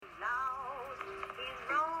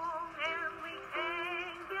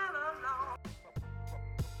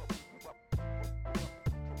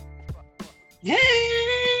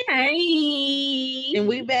And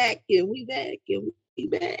we back, and we back, and we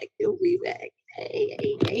back, and we back.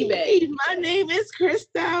 Hey, my name is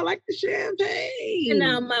Krista. I like the champagne. And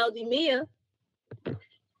I'm Maldy Mia.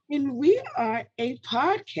 And we are a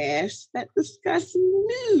podcast that discusses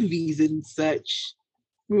movies and such.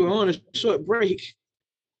 We were on a short break.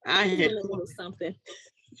 I had a little something.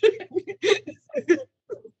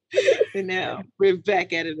 And now we're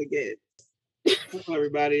back at it again. Hello,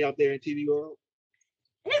 everybody out there in TV world.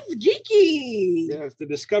 It's geeky. Yes, the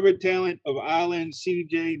discovered talent of Island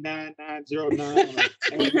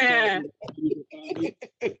CJ9909.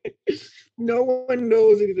 No one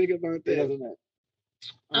knows anything about that.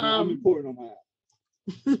 I'm important on my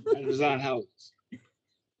I design houses.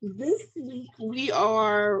 This week we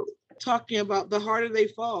are talking about The Harder They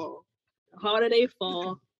Fall. The Harder They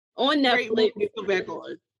Fall on Netflix. Go back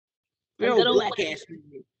on.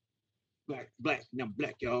 Black,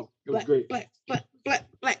 y'all. It was great. Black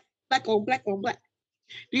on black.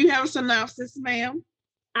 Do you have a synopsis, ma'am?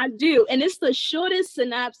 I do, and it's the shortest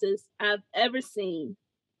synopsis I've ever seen.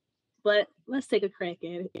 But let's take a crack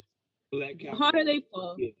at it. The Harder They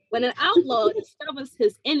Fall. Yeah. When an outlaw discovers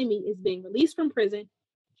his enemy is being released from prison,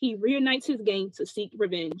 he reunites his gang to seek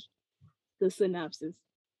revenge. The synopsis.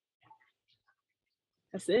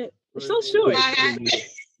 That's it. It's so short.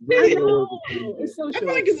 It's so short. I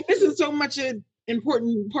feel like it's missing so much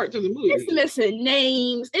important parts of the movie. It's missing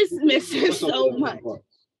names. It's missing so much. We're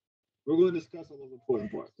going to discuss all those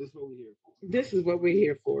important parts. This is what we're here for. This is what we're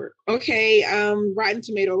here for. Okay, Rotten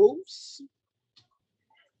Tomatoes.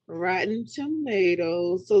 Rotten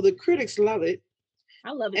Tomatoes. So the critics love it. I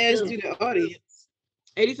love it. As do the audience.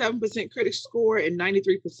 87% critic score and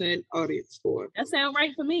 93% audience score. That sounds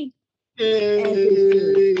right for me. As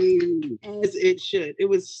it should. It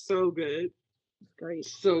was so good. Great.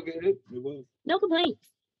 So good. It was. No complaints.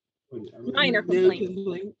 Minor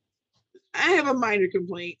complaint. I have a minor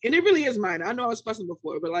complaint, and it really is minor. I know I was fussing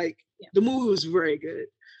before, but the movie was very good.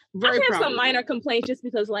 I have some minor complaints just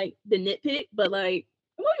because the nitpick, but the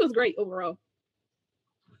movie was great overall.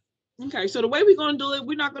 Okay, so the way we're gonna do it,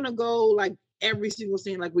 we're not gonna go every single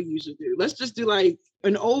scene like we usually do. Let's just do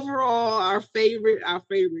an overall our favorite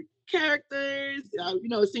characters,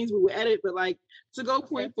 scenes we will edit, but to go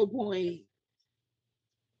point for point,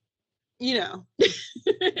 favorite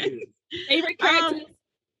characters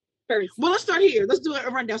first. Well, let's start here. Let's do a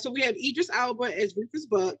rundown. So we have Idris Elba as Rufus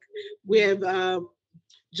Buck. We have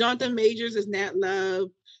Jonathan Majors as Nat Love.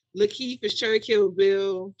 Lakeith as Cherokee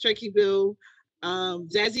Bill. Zazie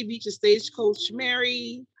Beetz as Stagecoach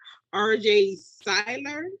Mary. R.J.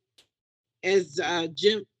 Cyler as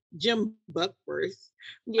Jim Buckworth.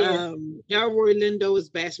 Yeah. Delroy Lindo as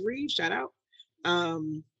Bass Reeves. Shout out.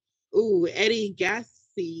 Eddie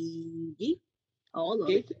Gassy. All of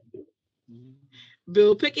it.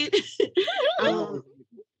 Bill Pickett.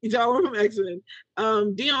 He's all from X-Men.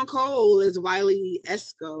 Dion Cole as Wiley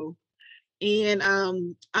Esco. And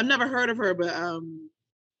I've never heard of her, but I'm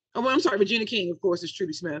sorry, Regina King, of course, is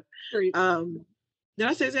Trudy Smith. Did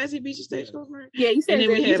I say Zazie Beetz Stagecoach? Yeah, you said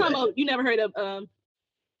that. You talking about you never heard of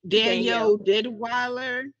Danielle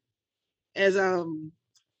Deadweiler as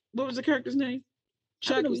what was the character's name?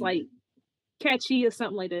 Chucky. It was Catchy or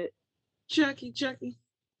something like that. Chucky.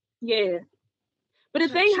 Yeah. But the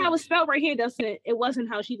thing how it's spelled right here it wasn't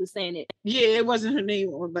how she was saying it. Yeah, it wasn't her name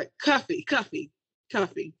on Cuffy.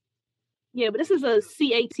 Yeah, but this is a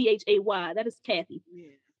Cathay. That is Kathy.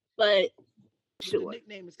 Yeah. But sure. The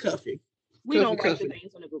nickname is Cuffy. We don't write the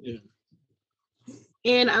names on the movie.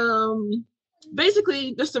 Yeah. And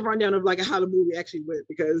basically just a rundown of how the movie actually went,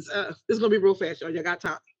 because it's gonna be real fast, y'all. Y'all got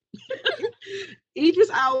time. Idris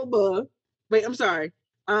Elba. Wait, I'm sorry.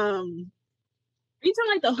 Are you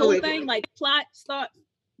talking the whole thing, plot start?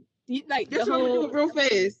 I'm gonna do it real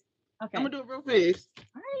fast. Okay. I'm gonna do it real fast.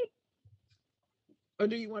 All right. Or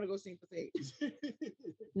do you want to go scene for scene?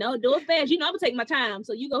 No, do it fast. I'm gonna take my time,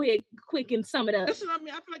 so you go ahead quick and sum it up. That's what I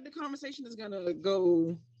mean. I feel like the conversation is gonna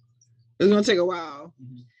go. It's gonna take a while.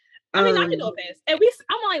 I can do it fast. And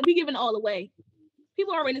we giving it all away.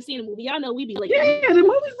 People already seen the movie. Y'all know we be late. Yeah, the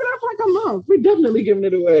movie's been out for a month. We're definitely giving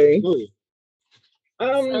it away.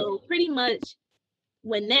 So pretty much,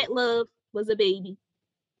 when Nat Love was a baby,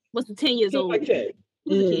 was 10 years old. Okay.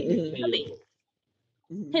 He was a kid, a baby.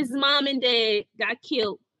 His mom and dad got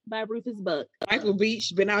killed by Rufus Buck. Michael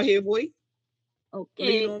Beach been out here, boy.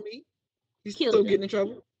 Okay. Lean on me. He's Killed still him. getting in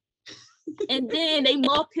trouble. And then they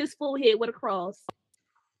marked his forehead with a cross.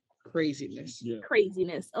 Craziness. Yeah.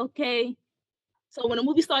 Craziness. Okay. So when the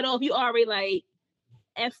movie started off, you already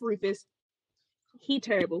F Rufus. He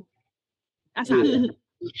terrible. That's how I feel.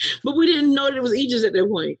 But we didn't know that it was Idris at that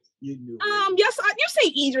point. You knew. Yes, you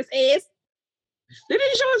say Idris ass. They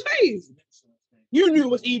didn't show his face. You knew it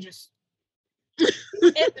was Idris.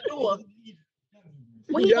 At the door.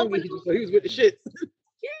 When he opened the door, so he was with the shit.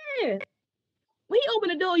 Yeah. When he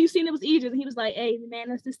opened the door, you seen it was Idris, and he was like, "Hey, man,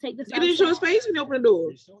 let's just take this." They didn't show his face when he opened the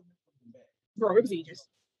door. Bro, it was Idris.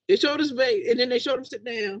 They showed his face, and then they showed him sit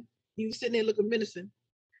down. He was sitting there looking menacing.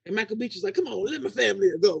 And Michael Beach was like, "Come on, let my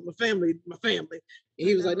family go. My family. And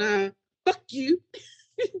he was like, "Nah, fuck you."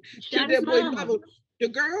 That boy mother. The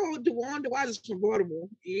girl, DeWanda Wise, is from Baltimore.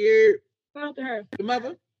 Yeah. Shout out to her. The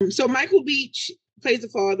mother. So Michael Beach plays the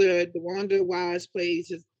father. DeWanda Wise plays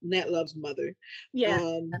his Nat Love's mother.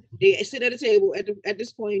 Yeah. They sit at a table. At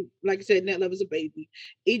this point, like I said, Nat Love is a baby.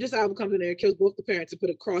 Idris Elba comes in there, kills both the parents, and put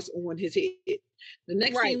a cross on his head. The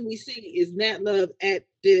next thing we see is Nat Love at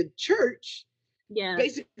the church. Yeah.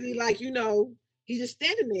 Basically, like, he's just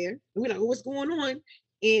standing there. And we're like, what's going on?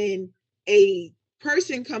 And a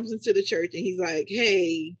person comes into the church and he's like,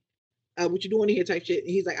 "Hey, what you doing here?" type shit.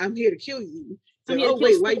 And he's like, "I'm here to kill you." So, "Oh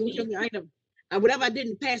wait, why you kill me? I ain't whatever I did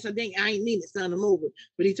in the past, I ain't mean it, son, I'm over."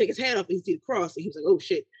 But he take his hat off and he see the cross and he was like, "Oh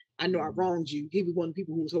shit, I know I wronged you." He was one of the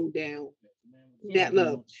people who was holding down Nat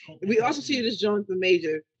Love. And we also see this Jonathan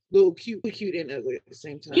Major, little cute and ugly at the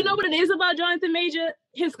same time. You know what it is about Jonathan Major?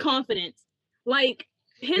 His confidence. Like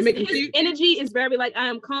his energy is very like, I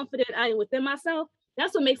am confident, I am within myself.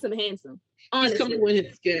 That's what makes him handsome. Honestly. He's comfortable in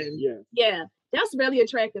his skin. Yeah. That's really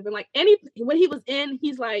attractive. And like when he was in,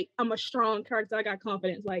 he's like, I'm a strong character. I got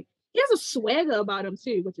confidence. Like he has a swagger about him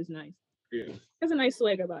too, which is nice. Yeah. There's a nice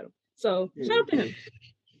swagger about him. So shout out to him.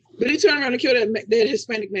 But he turned around and killed that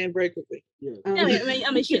Hispanic man very quickly. Yeah.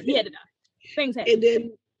 I mean, shit, he had to die. Things happen. And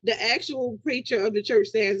then the actual preacher of the church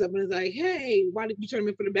stands up and is like, "Hey, why did you turn him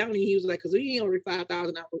in for the bounty?" He was like, "Because he only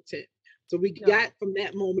 5,000 out of 10." So we got from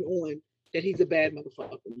that moment on that he's a bad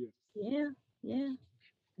motherfucker. Yeah.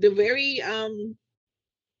 The very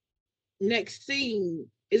next scene,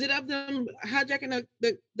 is it of them hijacking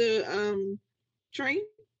the train?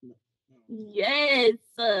 Yes.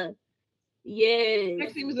 Yes.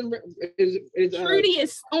 Next scene was Trudy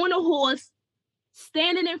is on a horse,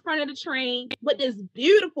 standing in front of the train with this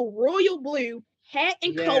beautiful royal blue hat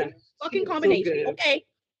and coat fucking combination. So okay,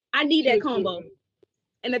 I need that combo.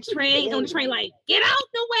 And the train on the train, like, "Get out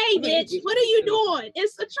the way, bitch! What are you doing?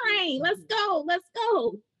 It's the train. Let's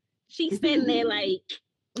go." She's standing there like,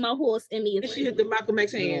 my horse and me. She hit the Malcolm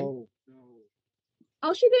X hand. No.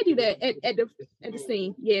 Oh, she did do that at the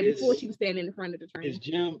scene. Yeah, before she was standing in front of the train. It's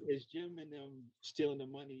Jim and them stealing the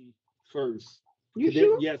money first. You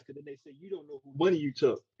sure? Yes, because then they say you don't know who money you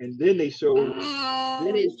took, and then they show.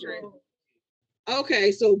 That is true.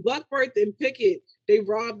 Okay, so Buckworth and Pickett, they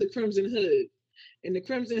robbed the Crimson Hood, and the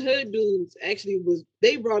Crimson Hood dudes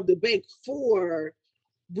they robbed the bank for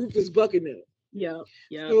Rufus Buckingham. Yeah.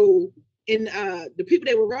 So, and the people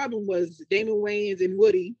they were robbing was Damon Wayans and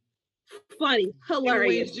Woody. Funny,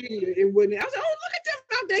 hilarious. Jr. and Woody. I was like, "Oh, look at them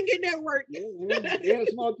out there getting that work." They had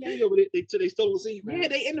a small cameo, but they stole the scene. Man. Yeah,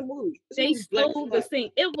 they in the movie. They stole the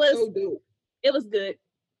scene. It was so dope. It was good.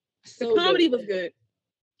 The comedy was good.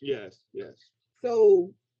 Yes.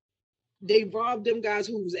 So they robbed them guys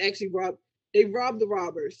who was actually robbed. They robbed the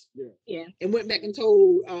robbers. Yeah. And went back and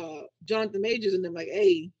told Jonathan Majors and them like,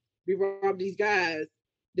 "Hey, we robbed these guys.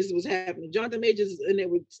 This is what's happening." Jonathan Majors is in there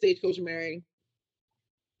with Stagecoach Mary,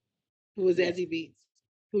 who was Zazie Beetz,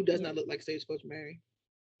 who does not look like Stagecoach Mary.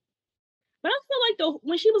 But I feel like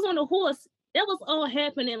when she was on the horse, that was all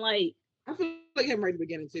happening like. I feel like him right at the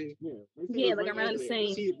beginning too. Yeah, like around the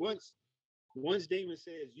same. See, once Damon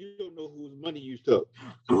says you don't know whose money you took,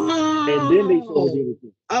 and then they told you.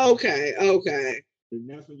 Okay. And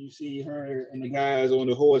that's when you see her and the guys on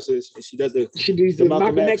the horses, and she does the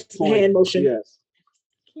Malcolm X hand motion. Yes.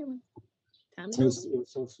 It was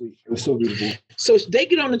so sweet. It was so beautiful. So they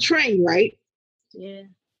get on the train, right? Yeah.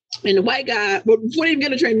 And the white guy, but before they even get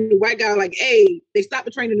on the train, the white guy like, "Hey," they stop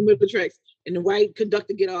the train in the middle of the tracks, and the white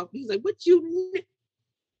conductor get off. He's like, "What you?"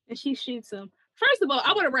 And she shoots him. First of all,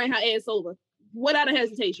 I would have ran her ass over without a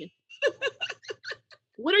hesitation.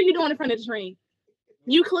 What are you doing in front of the train?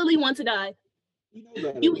 You clearly want to die.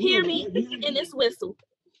 You hear me in this whistle.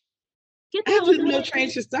 Get the hell no train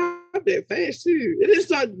should stop that fast too. It didn't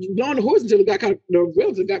start blowing the horse until it got kind of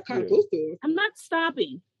close to her. I'm not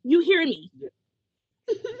stopping. You hear me?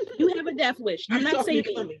 You have a death wish. I'm not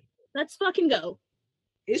saving you. Let's fucking go.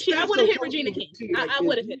 I would have hit Regina King. I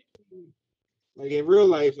would have hit it. Like in real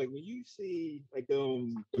life, like when you see like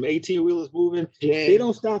them 18-wheelers moving, they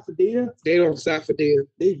don't stop for deer. They don't stop for deer.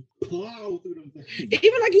 They plow through them.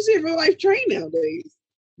 Even like you see a real life train nowadays.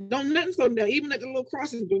 Nothing slow down. Even at the little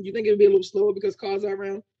crossings, don't you think it'd be a little slower because cars are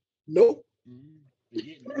around? Nope.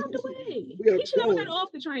 Get out the way. He should have got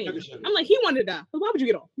off the train. I'm like, he wanted to die. Why would you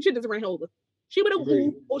get off? You should have just ran over. She would have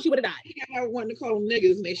moved, or she would have died. He got out wanting to call them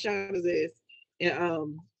niggas, and they shot his ass. And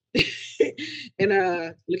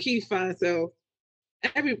and Lakeith finds so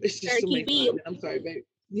it's just so many fun. I'm sorry, baby.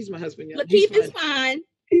 He's my husband. Y'all. Lakeith is fine.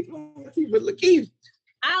 He's fine, but Lakeith.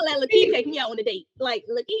 I'll let Lakeith take me out on a date. Like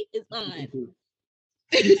Lakeith is fine.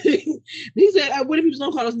 He said, "What if he was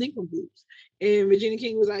gonna call us nincompoops?" And Regina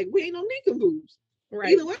King was like, "We ain't no nincompoops."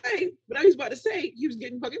 Right. Either way, but I was about to say he was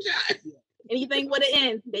getting fucking shot. Anything with an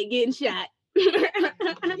end, they getting shot.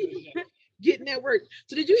 Getting that work.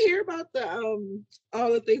 So did you hear about the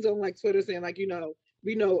all the things on like Twitter saying like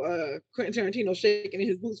we know Quentin Tarantino shaking in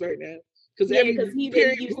his boots right now because every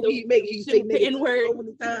period he make he say nigga N-word so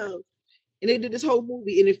many times, and they did this whole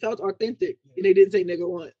movie and it felt authentic and they didn't say nigga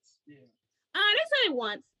once. Yeah. They said it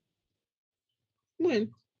once.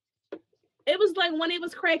 When? It was like when it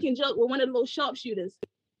was cracking joke with one of the little sharpshooters.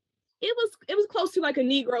 It was close to like a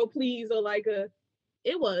Negro please or like a.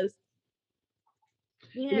 It was.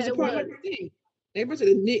 Yeah, it was a part of the thing. Everybody said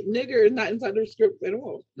the nigger is not inside their script at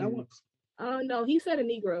all. Not once. Oh no, he said a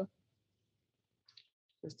Negro.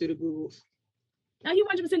 Let's do the Googles. No, he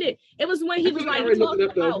 100% did. It was when he was like talking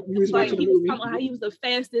about he was talking about how he was the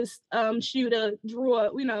fastest shooter,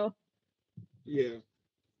 drawer, Yeah.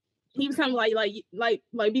 He was kind of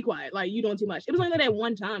like be quiet, like you doing too much. It was only like that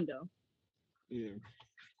one time though. Yeah.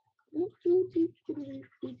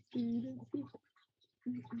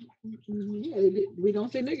 Yeah, we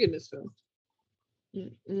don't say nigga in this film.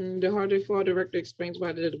 The Hard Day Fall director explains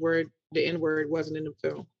why the N-word wasn't in the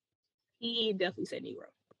film. He definitely said Negro.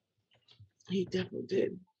 He definitely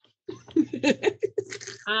did.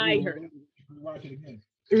 I heard him.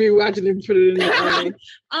 Rewatching him, put it in the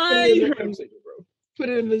I heard him. Put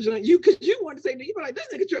it in the joint. Because you want to say nigga, you be like, this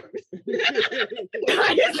nigga tripping.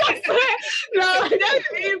 No, that's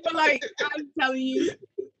it, but like I'm telling you.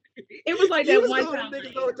 It was like that one time.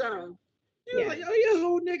 Niggas all the time. You was like, yo, you a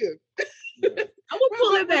whole nigga. I'm gonna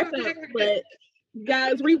pull it back up, but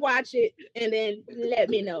guys, rewatch it and then let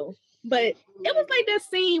me know. But it was like that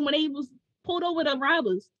scene when he was pulled over the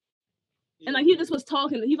robbers, and like he just was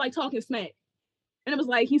talking. He like talking smack, and it was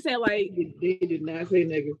like he said like they did not say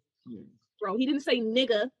nigga. Bro, he didn't say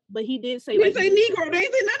nigga, but he did say he didn't say Negro. They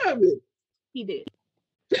ain't say none of it. He did.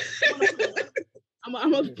 I'm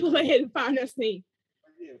gonna pull ahead and find that scene.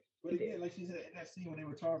 But again, like she said, in that scene when they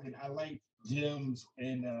were talking, I like Jim's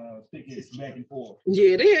and Pickett's back and forth.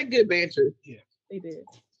 Yeah, they had good banter. Yeah, they did.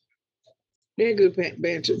 They had good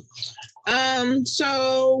banter.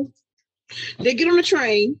 So they get on the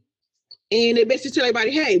train and they basically tell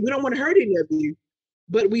everybody, hey, we don't want to hurt any of you,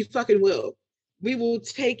 but we fucking will. We will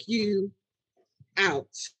take you out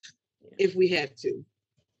if we have to.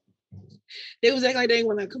 They was acting like they didn't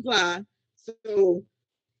want to comply. So I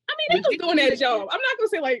mean, they was doing that job. I'm not gonna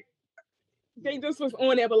say like they just was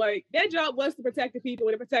on there, but like that job was to protect the people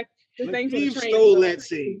and to protect the things on the train. Stole that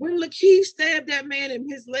scene. When Lakeith stabbed that man in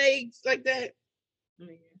his legs like that. I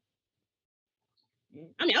mean,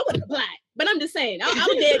 I wouldn't comply, but I'm just saying,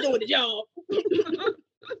 I'm there doing the job.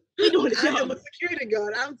 We doing the job. I am a security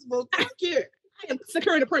guard. I'm supposed to secure. I am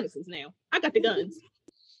securing the premises now. I got the guns.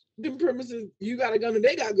 Them premises, you got a gun and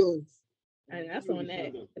they got guns. And that's on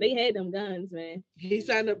that. They had them guns, man. He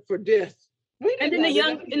signed up for death. And then the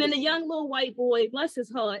young little white boy, bless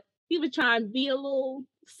his heart, he was trying to be a little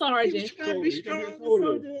sergeant. He was trying to be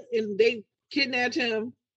strong, and they kidnapped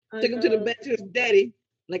him, took him to the back to his daddy.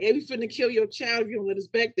 Like, hey, we finna kill your child if you don't let us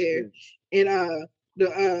back there. And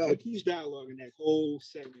Keith's dialogue in that whole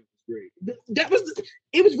segment was great.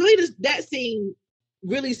 It was really that scene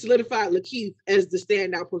really solidified Lakeith as the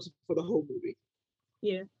standout person for the whole movie.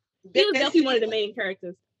 Yeah. He was definitely one of the main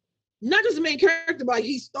characters. Not just the main character, but like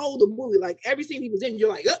he stole the movie. Like every scene he was in, you're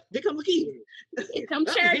like, oh, here come Lakeith. Here come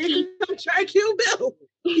Cherokee. Here come Cherokee Bill.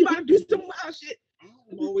 He about to do some wild shit.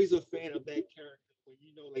 I'm always a fan of that character.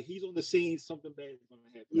 Like he's on the scene, something bad is gonna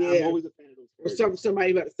happen. Yeah. I'm always a fan of those characters. Or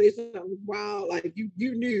somebody about to say something wild. Like you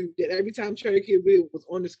knew that every time Cherokee Bill was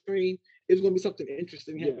on the screen, it was gonna be something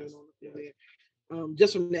interesting happening on the film.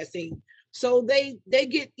 Just from that scene. So they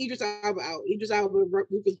get Idris Elba out. Idris Elba,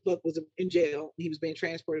 Rufus Buck was in jail. He was being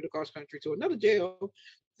transported across country to another jail.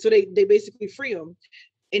 So they basically free him,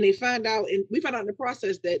 and they find out, and we found out in the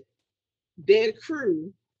process that their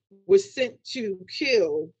crew was sent to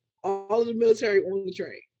kill all of the military on the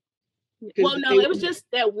train. Well, no, it was just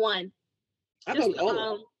that one. I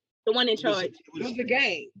thought the one in charge. It was the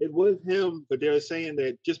gang. It was him, but they were saying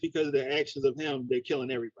that just because of the actions of him, they're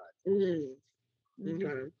killing everybody. Mm-hmm.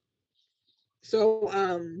 Okay. So,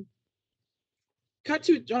 cut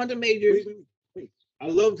to Jonathan Majors. Wait. I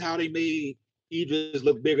loved how they made Idris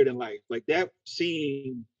looked bigger than life. Like that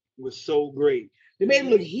scene was so great. They made him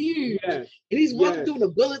look huge. Yes. And he's walking through the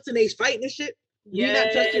bullets and he's fighting and shit. He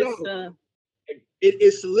not touched it all.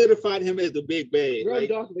 It solidified him as the big bad. Real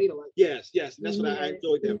Darth Vader. Like. Yes. And that's what I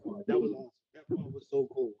enjoyed that part. That was awesome. That part was so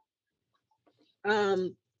cool.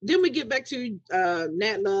 Then we get back to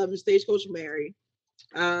Nat Love and Stagecoach Mary.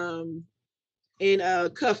 And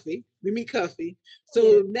Cuffy. We meet Cuffy.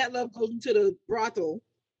 So Nat Love goes into the brothel.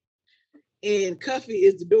 And Cuffy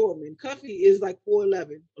is the doorman. Cuffy is like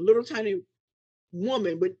 4'11", a little tiny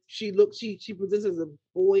woman, but she presents as a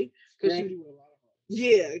boy because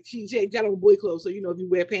she got on boy clothes. So if you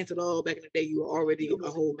wear pants at all back in the day, you were already a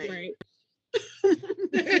whole man. Right.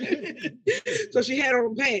 So she had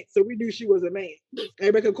on pants, so we knew she was a man.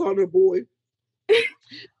 Everybody could call her a boy.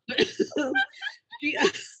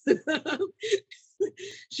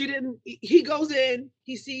 She didn't. He goes in.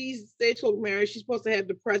 He sees Stagecoach Mary. She's supposed to have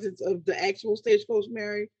the presence of the actual Stagecoach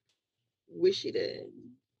Mary, which she did.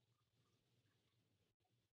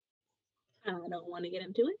 I don't want to get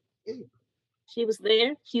into it. She was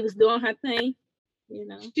there. She was doing her thing.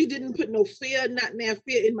 She didn't put no fear, not now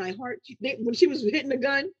fear in my heart. When she was hitting the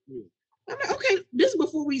gun, I'm like, okay, this is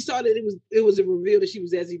before we saw that it was a reveal that she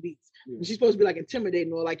was Zazie Beetz. She's supposed to be like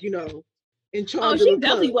intimidating or like in charge. Oh, she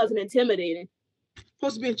definitely wasn't intimidating.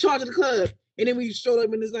 Supposed to be in charge of the club, and then we showed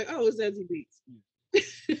up and it's like, oh, it's Zazie Beetz.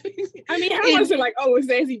 I mean, I wasn't like, oh, it's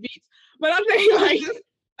Zazie Beetz, but I'm saying like,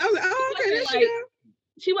 I was like, oh, okay,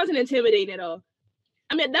 she wasn't intimidating at all.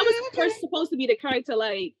 I mean, that was first supposed to be the character,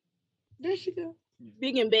 like, there she go,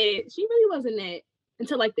 big and bad. She really wasn't that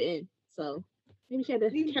until like the end. So maybe she had the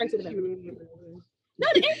character development. No,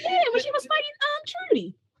 the end when she was fighting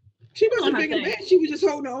Trudy. She wasn't big and bad. She was just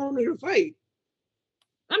holding her own in the fight.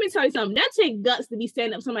 Let me tell you something. That takes guts to be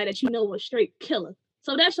standing up somebody that was straight killer.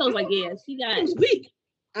 So that shows like, yeah, she was weak.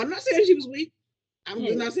 I'm not saying she was weak. I'm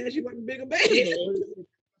just not saying she wasn't big or bad. That's the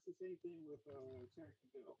same thing with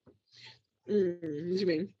what you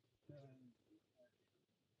mean?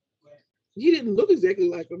 He didn't look exactly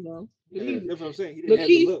like him, though. That's what I'm saying. He didn't have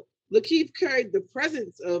the look. Lakeith carried the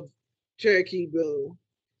presence of Cherokee Bill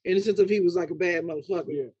in the sense of he was like a bad motherfucker.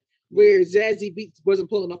 Yeah. Where Zazie Beetz wasn't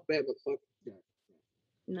pulling off a bad motherfucker.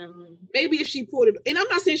 No. Maybe if she pulled it, and I'm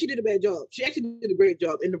not saying she did a bad job. She actually did a great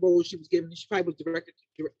job in the role she was given. She probably was directed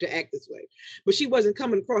to act this way, but she wasn't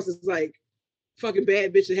coming across as like fucking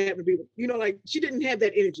bad bitch that happened to be, like she didn't have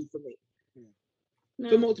that energy for me,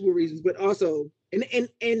 for multiple reasons. But also, and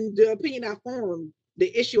the opinion I formed,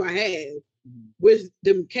 the issue I had with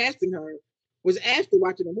them casting her was after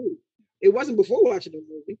watching the movie. It wasn't before watching the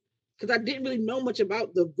movie because I didn't really know much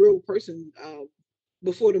about the real person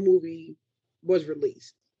before the movie was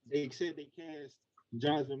released. They said they cast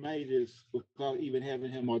Jonathan Majors without even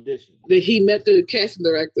having him audition. That he met the casting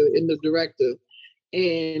director and the director,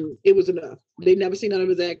 and it was enough. They never seen none of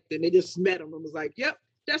his acting. They just met him and was like, "Yep,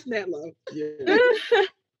 that's Nat Love." Yeah.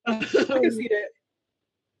 I can see that.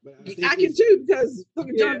 I can too because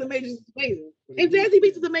fucking Jonathan Majors is amazing, and Zazie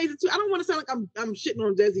Beetz is amazing too. I don't want to sound like I'm shitting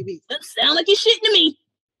on Zazie Beetz. That sound like you're shitting to me.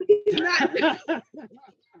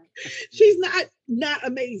 She's not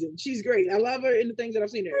amazing. She's great. I love her in the things that I've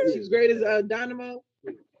seen her. She was great as Dynamo.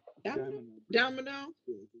 Domino.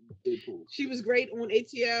 She was great on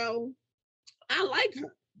ATL. I like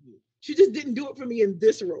her. She just didn't do it for me in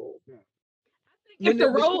this role.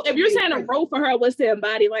 If you're saying a role for her was to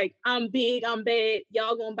embody like I'm big, I'm bad,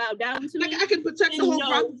 y'all gonna bow down to me. Like I can protect the whole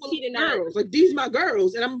brothel full of girls. Like these my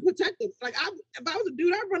girls, and I'm gonna protect them. Like if I was a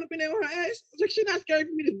dude, I'd run up in there on her ass. Like she's not scary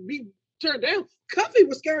for me to be turned down. Cuffy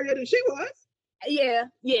was scarier than she was. Yeah,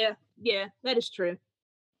 that is true.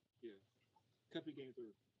 Yeah, Cuffy came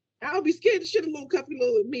through. I'll be scared to shit a little Cuffy,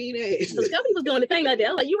 little mean ass. Cuffy was doing the thing like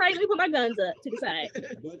that. Like, you right? Let me put my guns up to the side. But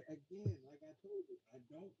again, like I told you, I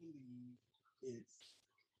don't believe it's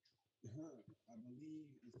her. I believe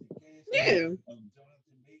it's the casting of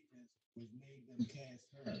Jonathan Majors which made them cast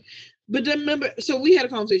her. But then remember, so we had a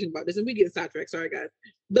conversation about this, and we get sidetracked. Sorry, guys.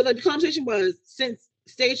 But like the conversation was, since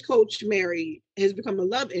Stagecoach Mary has become a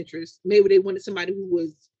love interest, maybe they wanted somebody who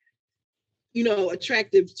was,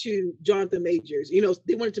 attractive to Jonathan Majors.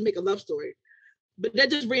 They wanted to make a love story. But that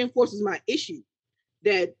just reinforces my issue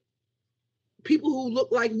that people who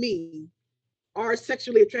look like me are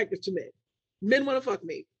sexually attractive to men. Men want to fuck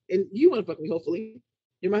me, and you want to fuck me. Hopefully,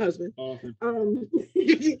 you're my husband. Awesome.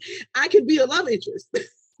 I could be a love interest.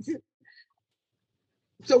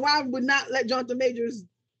 So why would not let Jonathan Majors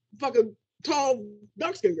fuck a tall,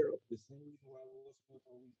 dark-skinned girl?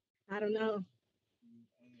 I don't know.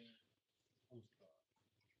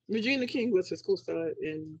 Regina King was his co-star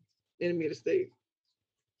in Enemy of the State.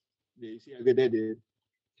 Yeah, you see how good that did.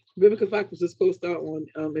 Vivica Fox was his co-star on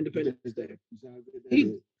Independence Day.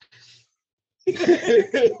 He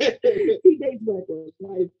dates black girls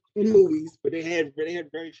like in movies, but they had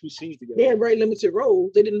very few scenes together. They had very limited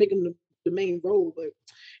roles. They didn't make him the main role, but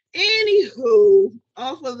anywho,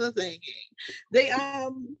 off of the thinking, they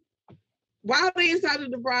while they inside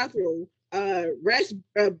of the brothel,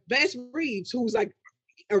 Bass Reeves, who's like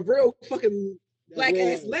a real fucking black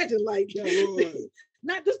ass legend, like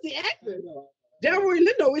not just the actor. Delroy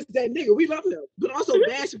Lindo is that nigga. We love him, but also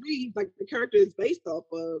Bass Reeves, like the character is based off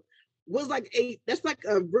of, was like that's like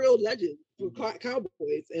a real legend for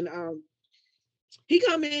cowboys, and he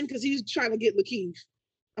come in because he's trying to get Lakeith.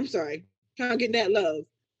 I'm sorry, trying to get Nat Love.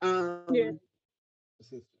 Yeah,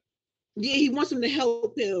 he wants him to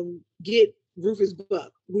help him get Rufus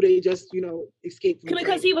Buck, who they just escaped from.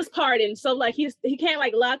 Because he was pardoned, so like he can't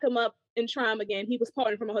like lock him up and try him again. He was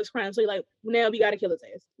pardoned from all his crimes, so like now we gotta kill his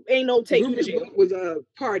ass. Ain't no take Rufus you to jail. Buck was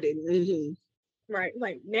pardoned. Mm-hmm. Right,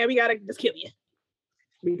 like now we gotta just kill you.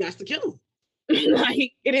 We got to kill him.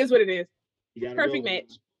 Like it is what it is. Perfect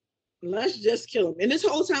match. Let's just kill him. And this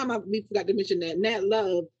whole time we forgot to mention that Nat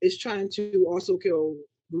Love is trying to also kill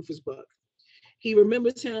Rufus Buck. He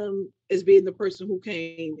remembers him as being the person who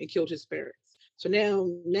came and killed his parents. So now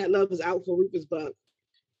Nat Love is out for Rufus Buck.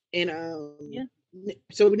 And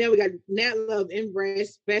so now we got Nat Love and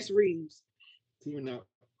Bass Reeves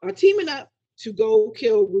teaming up to go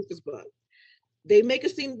kill Rufus Buck. They make a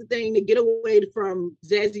scene of the thing to get away from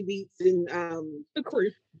Zazie Beetz and the crew,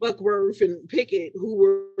 Buckworth and Pickett, who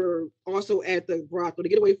were also at the brothel, to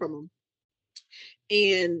get away from him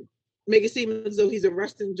and make it seem as though he's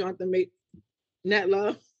arresting Jonathan Nat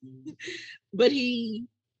Love. But they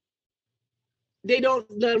don't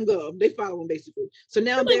let him go. They follow him basically. So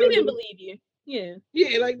now they didn't believe you.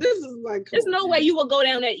 Yeah, like this is like there's no way you will go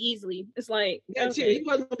down that easily. It's like he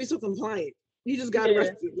wasn't gonna be so compliant. He just got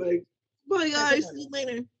arrested. Like, bye guys, see you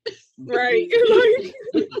later. Right.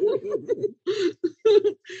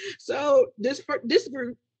 So this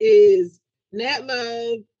group is Nat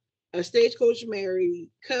Love, Stagecoach Mary,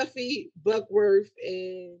 Cuffy, Buckworth,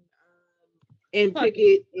 and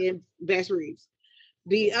Pickett and Bass Reeves.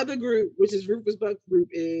 The other group, which is Rufus Buck group,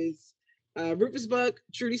 is Rufus Buck,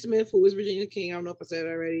 Trudy Smith, who was Virginia King. I don't know if I said it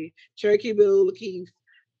already. Cherokee Bill, Lakeith.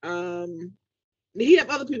 He have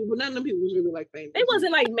other people, but none of them people was really like famous. They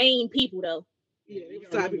wasn't like main people though. Yeah,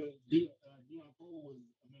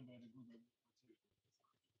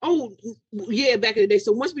 oh, yeah, back in the day.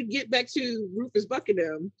 So once we get back to Rufus Buck and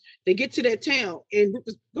them, they get to that town, and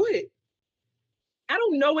Rufus, go ahead. I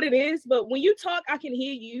don't know what it is, but when you talk, I can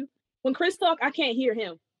hear you. When Chris talk, I can't hear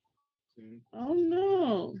him. Oh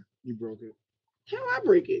no. You broke it. How I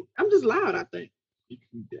break it? I'm just loud, I think. I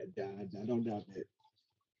don't doubt that.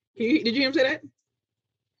 Did you hear him say that?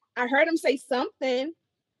 I heard him say something.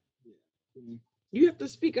 You have to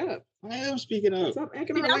speak up. I am speaking up. Stop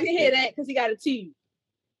acting I can hear that because he got a tube.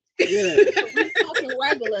 Yeah. He's talking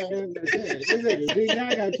regular. Now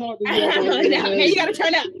I gotta talk to you. You gotta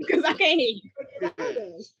turn up because I can't hear you.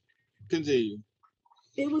 Continue.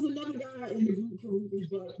 It was another guy in the group for Rufus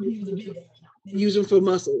Buck. He was a big guy. Use him for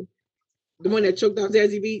muscle. The one that choked out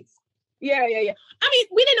Zazie Beetz. Yeah. I mean,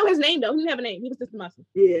 we didn't know his name though. He didn't have a name. He was just a muscle.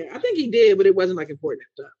 Yeah, I think he did, but it wasn't like important at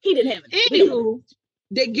the time. He didn't have a name. Anywho,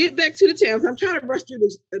 they get back to the town. I'm trying to rush through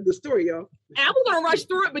the story, y'all. I was gonna rush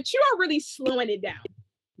through it, but you are really slowing it down.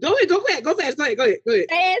 Go ahead. Go fast. Go ahead.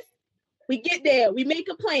 Fast. We get there. We make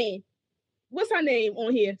a plan. What's her name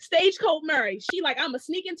on here? Stagecoach Murray. She like, I'm gonna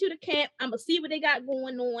sneak into the camp. I'm gonna see what they got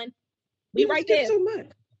going on. We right there. So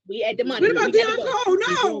much. We at the money. What about Dion Cole?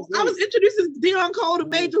 No, I was introducing Dion Cole, the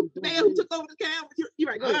man who took over the camp. You're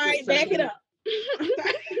right. Go ahead. All right, back it up.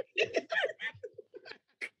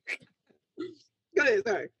 Go ahead.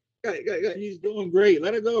 Sorry. Go ahead. She's doing great.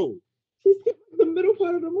 Let her go. She's the middle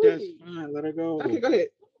part of the movie. That's fine. Let her go. Okay, go ahead.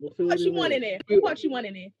 What you want in there? What you want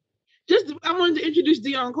in there? Just, I wanted to introduce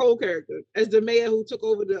Dion Cole character as the mayor who took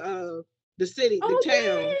over the city, the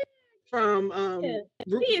town from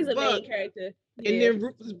Rufus he is a Buck. main character. And then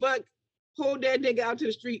Rufus Buck pulled that nigga out to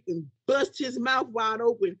the street and bust his mouth wide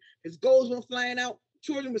open. His goals went flying out.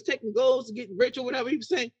 Children was taking goals to get rich or whatever he was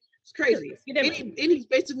saying. It's crazy. And he's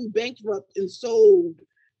basically bankrupt and sold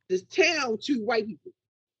this town to white people.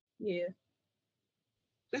 Yeah.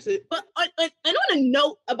 That's it. But and on a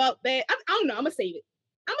note about that, I don't know. I'm gonna save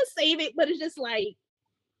it, but it's just like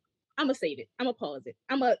I'm gonna save it. I'm gonna pause it.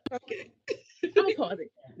 I'm gonna pause it.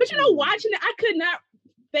 But watching it, I could not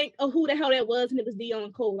think of who the hell that was, and it was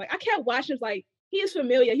Dion Cole. Like I kept watching, it's like he is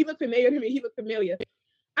familiar. He looked familiar to me. He looked familiar.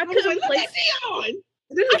 I couldn't place Dion.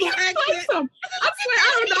 I can't place him. I swear, I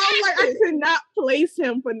don't know. Like I could not place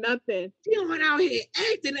him for nothing. Dion out here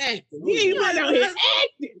acting. He ain't out here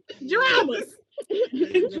acting. Dramas.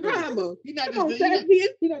 Drama. He's not just a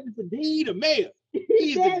dean, he the mayor.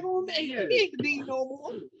 He's the mayor. He ain't the dean no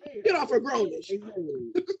more. Get off her grownish. Shout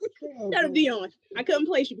out Dion. I couldn't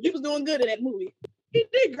place you, but he was doing good in that movie. He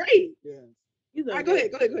did great. Yeah. All right, go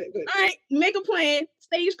ahead. All right, make a plan.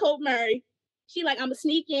 Stage Colt Murray. She like, I'ma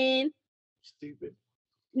sneak in. Stupid.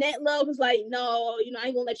 Nat Love was like, no, I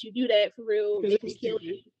ain't gonna let you do that for real. Make me kill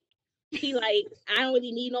you. He like, I don't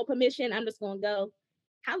really need no permission. I'm just gonna go.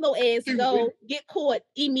 How low ass go get caught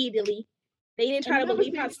immediately. They didn't try to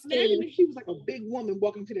believe her scheme. She was like a big woman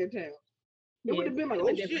walking to that town. It would have been like,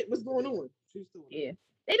 oh shit, what's going on? Yeah,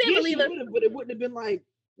 they didn't believe her, but it wouldn't have been like,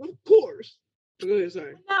 of course. Go ahead,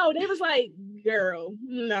 sorry. No, they was like, girl,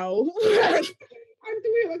 no. I'm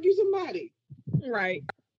doing like you somebody. Right.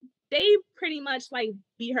 They pretty much like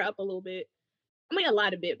beat her up a little bit. I mean, a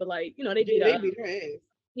lot of bit, but like, they beat her. They beat her ass.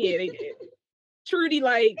 Yeah, they did. Trudy,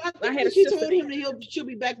 like, I had a she sister. told him that she'll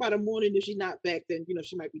be back by the morning. If she's not back, then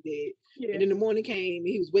she might be dead. Yeah. And then the morning came, and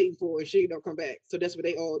he was waiting for her, and she don't come back. So that's when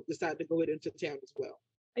they all decided to go ahead into town as well.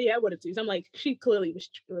 Yeah, I would have too. So I'm like, she clearly was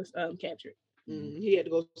captured. He had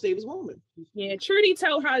to go save his woman. Yeah, Trudy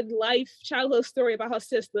told her childhood story about her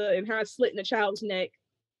sister and her slitting a child's neck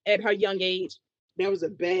at her young age. That was a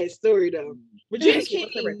bad story though. But she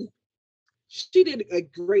did a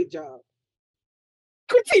great job.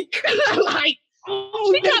 Critique. Like,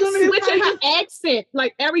 she kept switching her accent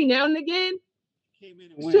like every now and again.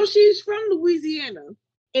 So she's from Louisiana.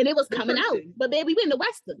 And it was coming out. But baby, we in the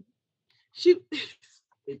Western.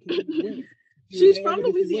 She's from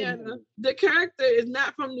Louisiana. The character is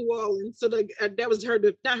not from New Orleans, so that was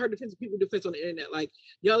not her defense. People defense on the internet. Like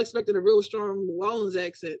y'all expected a real strong New Orleans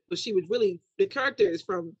accent, but the character is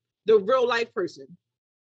from the real life person.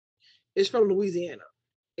 Is from Louisiana,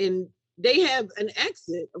 and they have an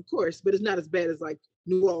accent, of course, but it's not as bad as like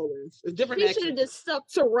New Orleans. It's different. She should have just stuck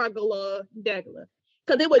to regular Dagula,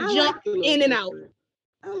 because it would jump in and out.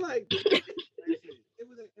 I like. It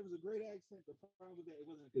was a great accent. The problem was that it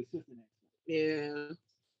wasn't a consistent accent.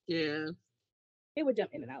 Yeah. It would jump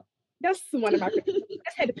in and out. That's one of my. I just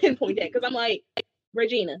had to pinpoint that because I'm like,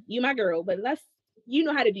 Regina, you my girl, but you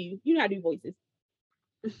know how to do voices.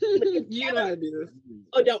 You know how to do this.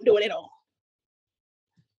 Or don't do it at all.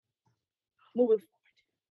 Moving forward.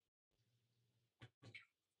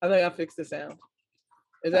 I think I fixed the sound.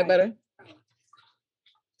 Is that better?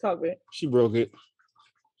 Talk a bit. She broke it.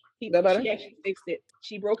 Is that better? She actually fixed it.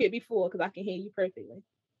 She broke it before because I can hear you perfectly.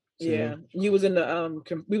 Yeah, you was in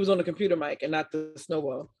the we was on the computer mic and not the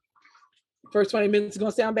snowball. First 20 minutes is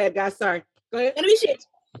gonna sound bad, guys. Sorry. Go ahead. Gonna be shit.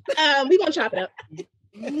 We gonna chop it up.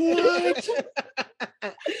 What?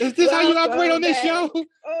 Is this how you operate on this show?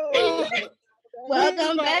 Oh.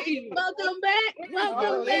 Welcome back. Bring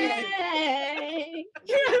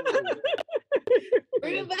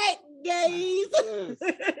it back, guys.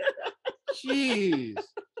 Jeez.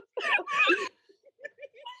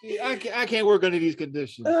 I can't work under these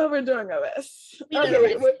conditions. Oh, we're doing our best.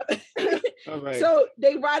 Okay. All right. So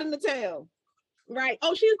they ride in the town. Right.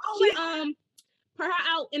 Oh, she put her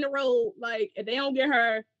out in the road. Like, if they don't get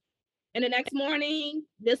her, and the next morning,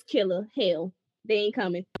 this killer, hell, they ain't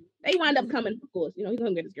coming. They wind up coming, of course. He's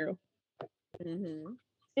gonna get his girl. Mm-hmm.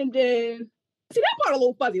 And then, see, that part a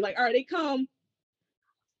little fuzzy. Like, all right, they come.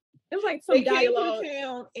 It was like some dialogue. Came to the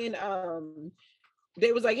town and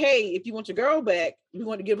they was like, hey, if you want your girl back, we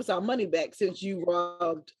want to give us our money back since you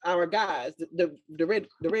robbed our guys, the red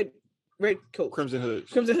coat. Crimson Hoods.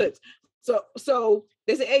 So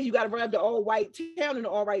they said, hey, you got to rob the all white town and the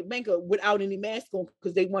all white banker without any mask on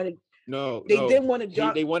because they wanted. Didn't want to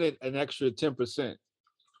drop. They wanted an extra 10%.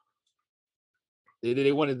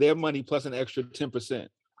 They wanted their money plus an extra 10%.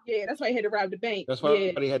 Yeah, that's why he had to rob the bank. That's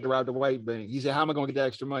why they had to rob the white bank. He said, how am I going to get that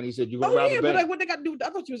extra money? He said, you're going to rob the bank. But like, what they got to do? I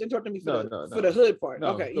thought you was interrupting me for the hood part. No,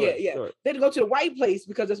 okay, yeah. They had to go to the white place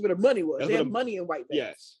because that's where the money was. They had money in white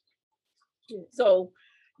banks. Yes. So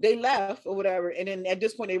they left or whatever. And then at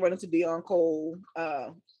this point, they run into Dion Cole,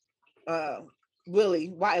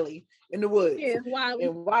 Wiley in the woods. Yeah, Wiley.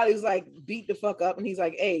 And Wiley's like, beat the fuck up. And he's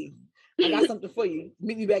like, hey, I got something for you.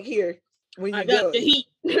 Meet me back here. When you're done, the heat.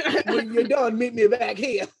 When you're done, meet me back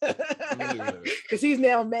here. Because he's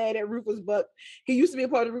now mad at Rufus Buck. He used to be a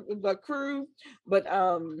part of the Rufus Buck crew, but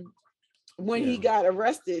when he got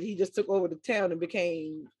arrested, he just took over the town and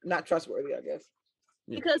became not trustworthy, I guess.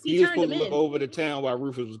 Because he was supposed to look over the town while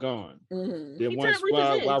Rufus was gone. Mm-hmm. Then while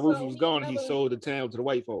Rufus was gone, he sold the town to the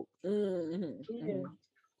white folk. Mm-hmm. Yeah.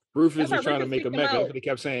 Rufus was trying to make a Mecca. That's what he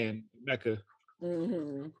kept saying, Mecca.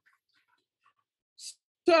 Mm-hmm.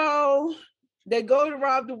 So they go to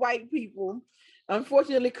rob the white people.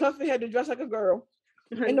 Unfortunately, Cuffy had to dress like a girl.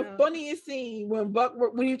 And the funniest scene when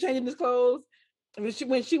he was changing his clothes,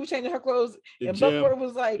 when she was changing her clothes, and Buckworth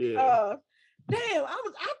was like, damn, I knew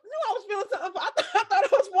I was feeling something. I thought I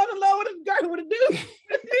was falling in love with a girl with a dude.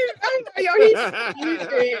 Yo, he's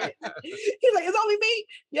like, it's only me.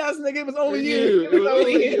 Yes, nigga, it was only you. It was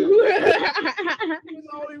only you. He was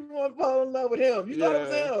the only one falling in love with him. You thought it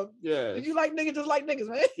was him. Yeah. If you like niggas, just like niggas,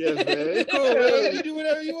 man. Yes, man. It's cool, man. You do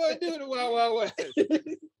whatever you want to do in the Wild Wild West.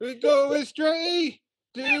 We go straight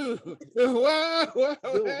to the Wild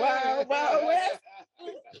Wild West.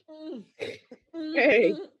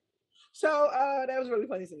 Hey. So that was really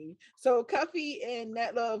funny scene. So Cuffy and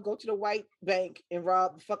Nat Love go to the white bank and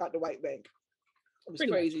rob the fuck out the white bank. It was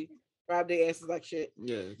pretty crazy. Rob their asses like shit.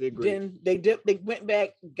 Yeah, they're great. Then they went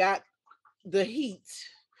back, got the heat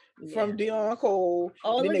from Dion Cole.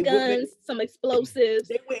 All the guns, some explosives.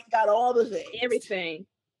 They went and got all the things. Everything.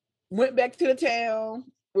 Went back to the town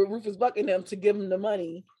with Rufus Buck and them to give them the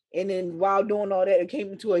money. And then while doing all that, it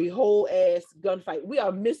came into a whole ass gunfight. We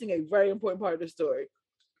are missing a very important part of the story.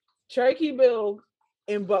 Cherokee Bill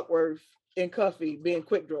and Buckworth and Cuffy being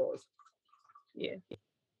quick draws. Yeah.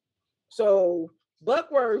 So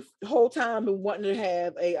Buckworth the whole time been wanting to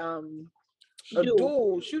have a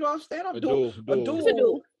duel, shoot off, stand up duel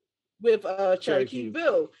with Cherokee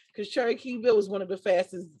Bill, because Cherokee Bill is one of the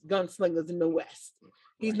fastest gunslingers in the West.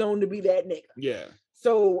 He's known to be that nigga. Yeah.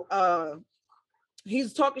 So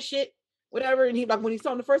he's talking shit, whatever, and he like when he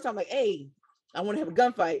saw him the first time, like, hey, I want to have a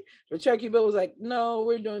gunfight. But Cherokee Bill was like, no,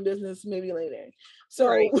 we're doing business maybe later. So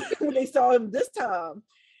when they saw him this time,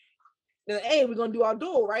 they're like, hey, we're gonna do our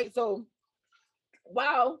duel, right? So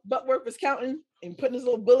while Buckworth was counting and putting his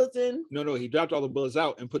little bullets in. No, he dropped all the bullets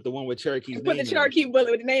out and put the one with Cherokee's name. Put the Cherokee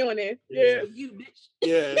bullet with the name on there. Yeah, you bitch.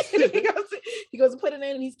 Yeah. he goes to put it in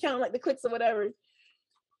and he's counting like the clicks or whatever.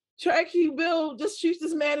 Cherokee Bill just shoots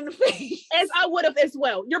this man in the face. As I would have as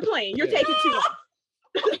well. You're playing. You're taking too long.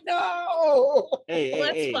 No. Hey.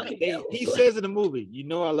 He says in the movie, you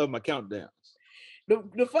know I love my countdowns.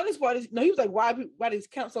 The funniest part is, no, he was like, why does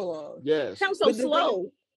it count so long? Yes. Count so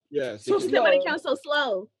slow. Yes. So somebody count so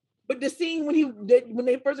slow. But the scene when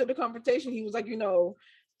they first had the confrontation, he was like,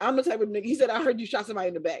 I'm the type of nigga. He said, I heard you shot somebody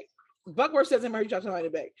in the back. Buckworth says, I heard you shot somebody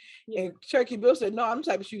in the back. Yeah. And Cherokee Bill said, no, I'm the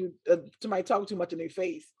type of shoot somebody talking too much in their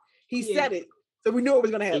face. He said it. So we knew it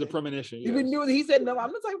was going to happen. It was a premonition. Yes. We knew he said, no,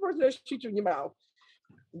 I'm the type of person that shoot you in your mouth.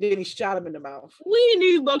 Then he shot him in the mouth. We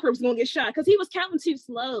knew Buckworth was gonna get shot because he was counting too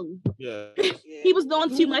slow. Yeah. He was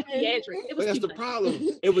doing too much theatric. That's the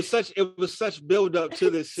problem. It was such build up to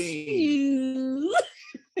the scene.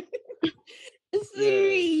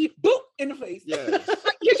 Boop in the face. Yes.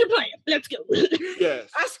 Here's your plan. Let's go. Yes.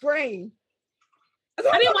 I screamed.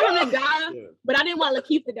 I didn't want him to die, but I didn't want to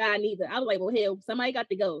keep the guy neither. I was like, well, hell, somebody got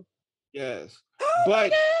to go. Yes.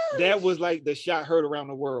 But that was like the shot heard around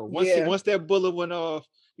the world. Once that bullet went off,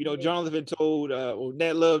 Jonathan told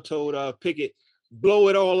Nat Love told Pickett, blow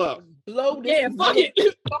it all up. Blow this fuck it.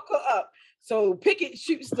 Fuck her up. So Pickett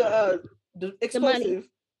shoots the explosive,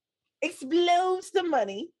 explodes the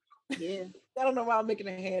money. Yeah. I don't know why I'm making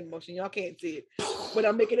a hand motion. Y'all can't see it. But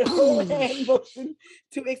I'm making a whole hand motion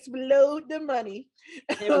to explode the money.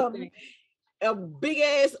 A big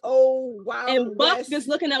ass old wild. And Buck just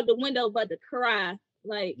looking out the window but to cry.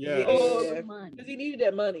 Like, the money. Because he needed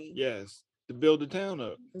that money. Yes. To build the town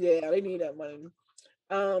up. Yeah, they need that money.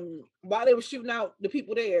 While they were shooting out the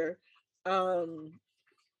people there, who I'm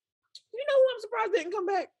surprised didn't come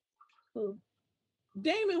back? Who?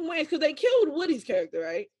 Damon Wayans, because they killed Woody's character,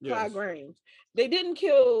 right? Yes. Clyde Graves. They didn't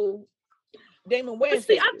kill Damon Wayans. But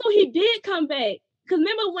see, I thought he did come back. Because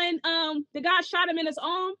remember when the guy shot him in his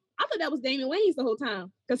arm? I thought that was Damon Wayans the whole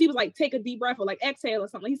time. Because he was like, take a deep breath or like exhale or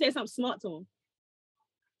something. He said something smart to him.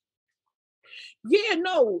 Yeah,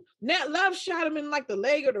 no. Nat Love shot him in like the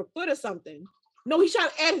leg or the foot or something. No, he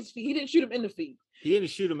shot at his feet. He didn't shoot him in the feet. He didn't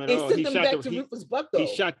shoot him at all. He shot Rufus Buck, though.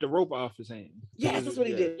 He shot the rope off his hand. Yes, that's what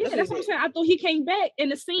he did. Yeah, that's what I'm saying. I thought he came back in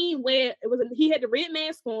the scene where it was he had the red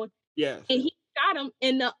mask on. Yes. And he shot him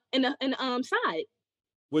in the side.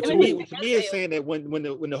 Well, to me, it's saying that when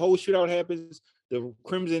the whole shootout happens, the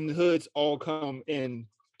Crimson Hoods all come in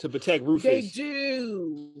to protect Rufus. They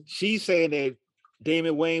do. She's saying that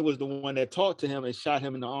Damon Wayans was the one that talked to him and shot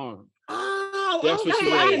him in the arm. Oh, that's what she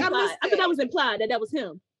said. I thought that was implied that was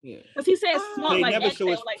him. Yeah. Because he said smart, they like never show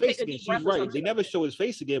his face like, again. She's right. They never show his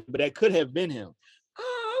face again, but that could have been him.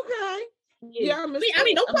 Oh, okay. Yeah, I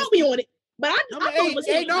mean, don't quote me on it. But I thought it was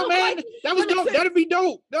him. No, man, that was dope. That'd be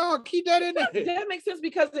dope. No, keep that in there. That makes sense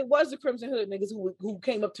because it was the Crimson Hood niggas who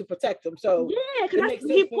came up to protect them. So yeah, because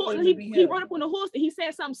he rode up on the horse and he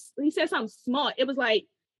said something smart. It was like,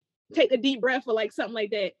 take a deep breath or like something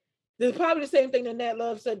like that. It's probably the same thing that Nat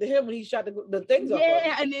Love said to him when he shot the things off.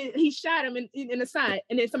 Yeah, and then he shot him in the side,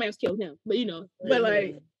 and then somebody else killed him. But but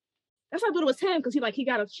like that's how I thought it was him because he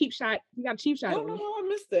got a cheap shot. He got a cheap shot. Oh no, I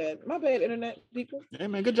missed that. My bad, internet people. Hey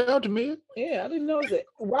man, good job to me. Yeah, I didn't know that.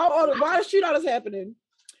 While the shootout is happening,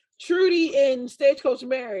 Trudy and Stagecoach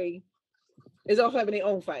Mary is also having their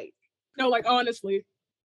own fight. No, like honestly.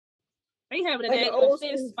 They having a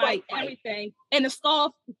fist fight, everything. And the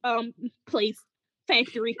scarf place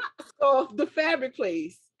factory. Scarf, the fabric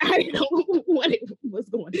place. I didn't know what it was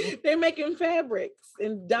going on. They're making fabrics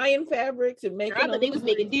and dyeing fabrics and making. I thought they was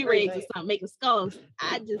making do-rags or something, making scarves.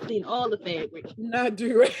 I just seen all the fabric. Not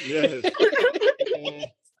do-rags. Yes.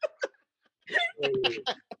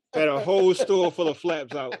 Had a whole store full of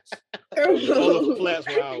flaps out. All the flaps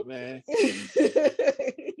were out, man.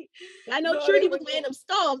 I know Trudy was wearing them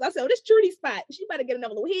scarves. I said, this Trudy spot. She better get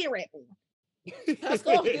another little hair wrap on. Her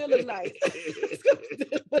scarf still look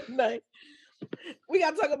nice. We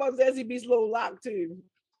gotta talk about Zazie Beetz little lock too.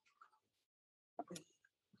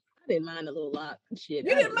 I didn't mind the little lock. Shit.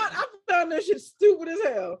 You didn't mind? I found that shit stupid as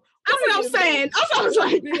hell. That's what I'm saying. I was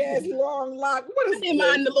like, big ass long lock. What is I didn't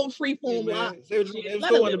mind the little freeform lock. It was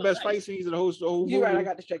still one of the best fight scenes in the whole movie. You're right, I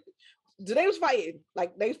got distracted. They was fighting.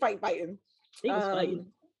 Like they was fighting. They was fighting.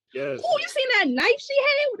 Yes. Oh, you seen that knife she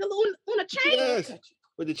had with the little on the chain? Yes.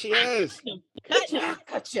 With the cheers. Cut your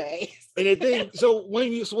ass. And the thing, so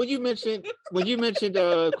when you mentioned Quentin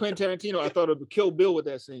Tarantino, I thought of Kill Bill with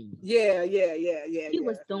that scene. Yeah. He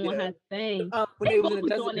was doing her thing. When they was in the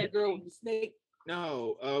desert, that girl with the snake.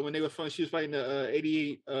 No, when they were she was fighting the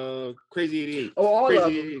 88, Crazy 88. Oh, all Crazy of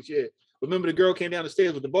them. 88, yeah. Remember the girl came down the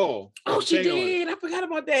stairs with the ball. Oh, she did. I forgot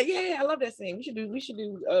about that. Yeah, I love that scene. We should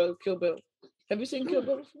do Kill Bill. Have you seen Kill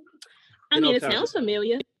Bill before? I mean, it sounds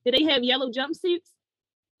familiar. Did they have yellow jumpsuits?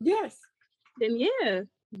 Yes. Then yeah,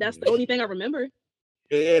 that's the only thing I remember.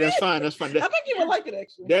 Yeah, that's fine. That's fine. I think you would like it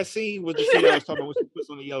actually. That scene was the scene I was talking about when she puts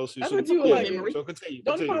on the yellow suit. I think you would like it. So continue.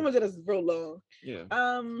 The only problem is that it's real long. Yeah.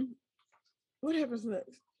 What happens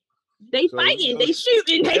next? They fighting, they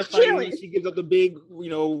shooting, they killing. She gives up the big,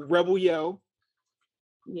 rebel yell.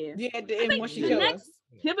 Yeah. Yeah, at the end when she the kills. next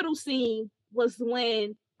pivotal scene was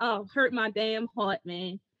when hurt my damn heart,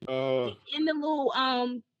 man. In the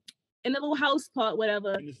little house part,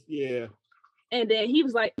 whatever. Yeah. And then he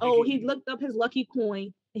was like, oh, he looked up his lucky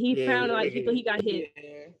coin. And he found like he thought he got hit.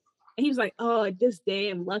 Yeah. And he was like, oh, this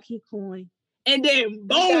damn lucky coin. And then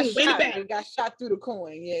boom, he got shot through the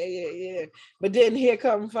coin. Yeah. But then here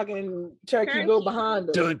come fucking Turkey Bill behind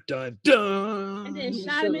him. Dun dun dun. And then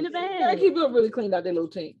shot him in the back. Turkey Bill really cleaned out their little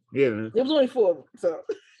team. Yeah, man. It was only 4 of them, so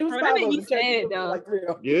it was that made me sad though. Like 3 of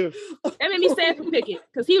them. Yeah. That made me sad for Pickett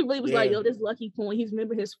because he really was like, yo, this lucky coin. He's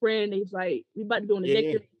remember his friend. He's like, we about to go on the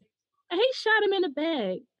victory. And he shot him in the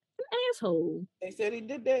back. An asshole. They said he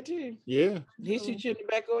did that too. Yeah. He shoot you in the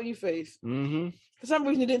back on your face. Mm-hmm. For some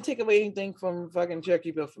reason, it didn't take away anything from fucking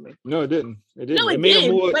Turkey Bill for me. No, it didn't. No, it made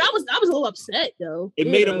him more. But I was a little upset though. It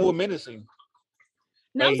made him more menacing.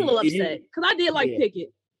 No, I was a little upset because I did like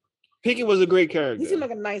Pickett. Pickett was a great character. He seemed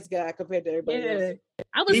like a nice guy compared to everybody else.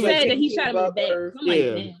 I was sad that he shot him in the back. I'm like,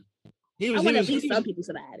 man. I want to beat some people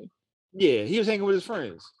somebody. Yeah, he was hanging with his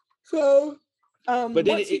friends. So, but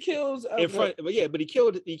then he kills in front, but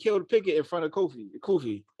he killed Pickett in front of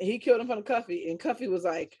Kofi. He killed in front of Cuffy, and Cuffy was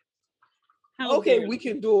like, "Okay, we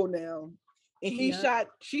can duel now." And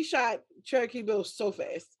she shot Cherokee Bill so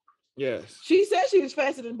fast. Yes. She said she was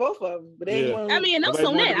faster than both of them, but I mean, that's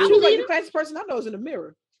on that. She was like the fastest person I know is in the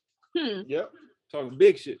mirror. Yep. Talking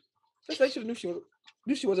big shit. Just like she knew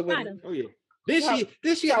she wasn't winning. Oh yeah.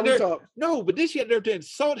 Then she had nerve to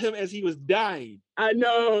insult him as he was dying. I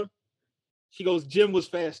know. She goes, Jim was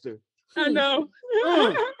faster. I know.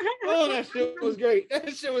 Oh, that shit was great. That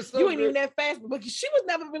shit was so You ain't even that fast, but she was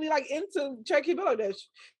never really like into Cherokee Bill like that.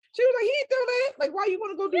 She was like, he ain't doing that. Like, why you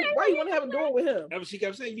want to go do? Why you want to have a duel with him? That's what she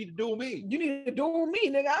kept saying. You need to duel me. You need to duel me,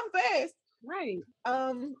 nigga. I'm fast. Right.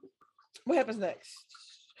 What happens next?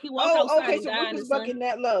 He walked outside. So Rufus Buck and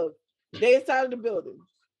Nat Love. They inside of the building.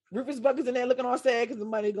 Rufus Buck is in there looking all sad because the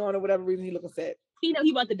money gone or whatever reason he looking sad. He know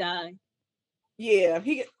he about to die. Yeah,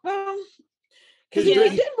 he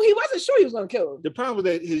wasn't sure he was gonna kill him. The problem was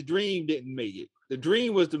that his dream didn't make it. The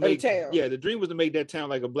dream was to make the dream was to make that town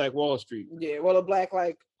like a Black Wall Street. Yeah, well, a black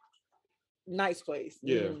like nice place.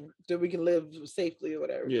 Yeah, so we can live safely or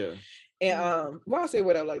whatever. Yeah. And why I say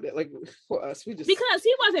whatever like that? Like for us, we just because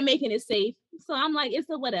he wasn't making it safe. So I'm like, it's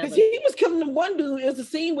a whatever. Because he was killing the one dude. It was a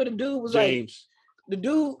scene where the dude was James. The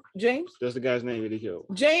dude, James? That's the guy's name that he killed.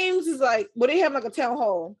 James is like, well, they have like a town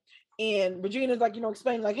hall, and Regina's like,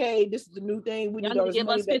 explaining like, hey, this is the new thing. We need to give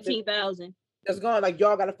us $15,000. that's gone. Like,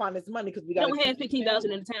 y'all got to find this money because we got. Don't have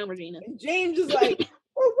 15,000 in the town, Regina. And James is like,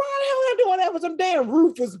 well, why the hell am I doing that with some damn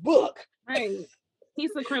Rufus book? Right.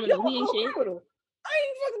 He's a criminal. He ain't shit. Criminal. I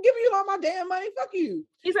ain't fucking giving you all my damn money. Fuck you.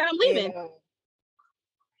 He said, I'm leaving.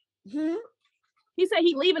 He said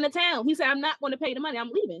he's leaving the town. He said, I'm not going to pay the money.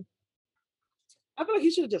 I'm leaving. I feel like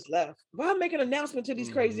he should have just left. Why make an announcement to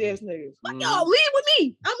these crazy ass niggas? Like, y'all leave with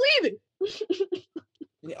me. I'm leaving.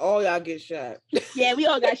 All y'all get shot. Yeah, we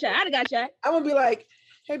all got shot. I'd have got shot. I'm gonna be like,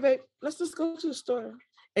 hey babe, let's just go to the store.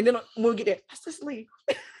 And then when we get there, let's just leave.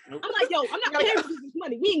 I'm like, yo, I'm not paying for this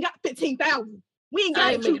money. We ain't got 15,000. We ain't got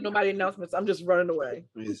I ain't making nobody announcements. I'm just running away.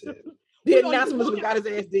 The announcement is what got his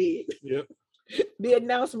ass dead. Yep. The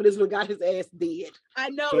announcement is what got his ass dead. I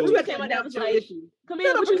know. So, you came out that was like, come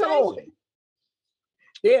here, what you say?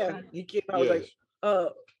 Yeah, he came out, I was like,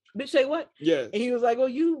 bitch, say what? Yeah. And he was like, well,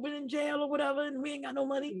 you've been in jail or whatever, and we ain't got no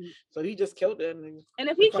money. So he just killed them. And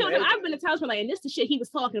if he killed him, I've been to Townsville like, and this the shit he was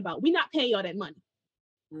talking about. We not paying y'all that money.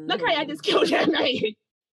 Look how I just killed that man.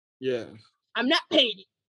 Yeah. I'm not paying it.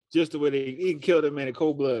 Just the way he killed him in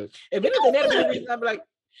cold blood. If anything, that'd be the reason I'd be like,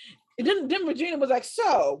 and then Regina was like,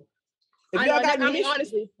 so, if y'all got I mean,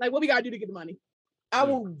 honestly, like, what we gotta do to get the money? I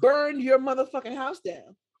will burn your motherfucking house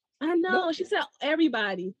down. I know. No. She said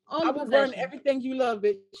everybody. I will burn everything you love,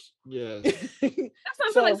 bitch. Yeah. That's what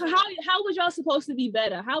I'm saying. So how was y'all supposed to be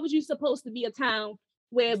better? How was you supposed to be a town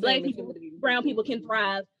where Black people, brown people can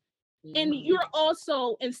thrive? And you're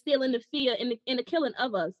also instilling the fear in the killing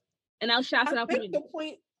of us and our shots and our community.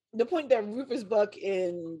 The point that Rufus Buck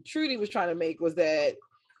and Trudy was trying to make was that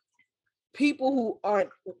people who aren't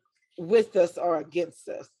with us are against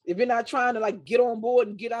us. If you're not trying to like get on board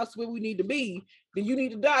and get us where we need to be, then you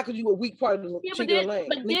need to die because you're a weak part of the lane.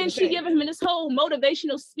 But then she giving him this whole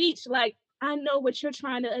motivational speech like, I know what you're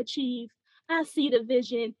trying to achieve. I see the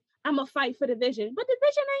vision. I'm gonna fight for the vision. But the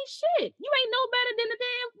vision ain't shit. You ain't no better than the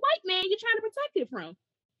damn white man you're trying to protect it from.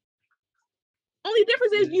 Only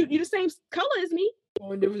difference is you're the same color as me.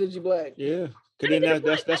 Only difference is you Black. Yeah. Because then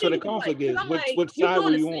that's what the conflict is. What side were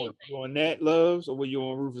you on? You on Nat Loves or were you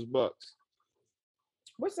on Rufus Bucks?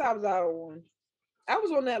 What side was I on? I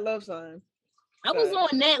was on that love side. I was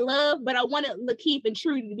on Nat Love, but I wanted Lakeith and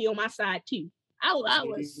Trudy to be on my side too. I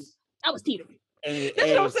was teetering. That's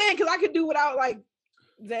what I'm saying, because I could do without like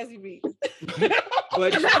Zazie Beetz.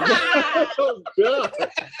 But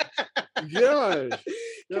gosh.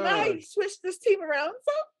 Can I switch this team around?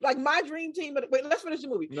 So, like my dream team. But wait, let's finish the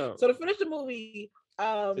movie. No. So to finish the movie,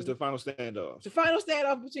 it's the final standoff. The final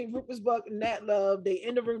standoff between Rufus Buck and Nat Love. They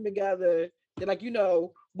in the room together. They're like,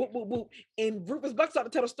 boop, boop, boop. And Rufus Buck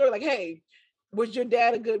started to tell the story like, hey, was your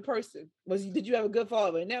dad a good person? Did you have a good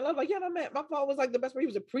father? And Nat Love like, yeah, my father was like the best. He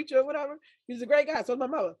was a preacher or whatever. He was a great guy. So was my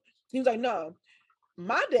mother. He was like, no,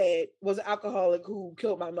 my dad was an alcoholic who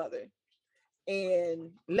killed my mother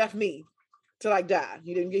and left me to like die.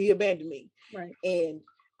 He abandoned me. Right. And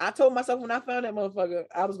I told myself when I found that motherfucker,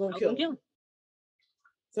 I was gonna kill him.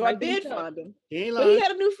 So I did find him. But he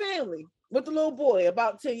had a new family with a little boy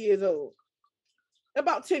about 10 years old.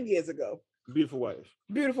 About 10 years ago. Beautiful wife.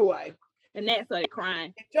 Beautiful wife. And Nat started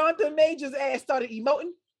crying. And Jonathan Majors' ass started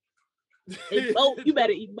emoting. Emote. You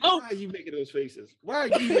better emote. Why are you making those faces? Why are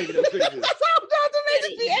you making those faces? I saw Jonathan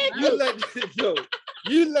Majors be angry.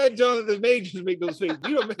 You let Jonathan Majors make those faces.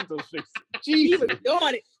 You don't make those faces. He was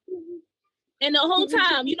doing it. And the whole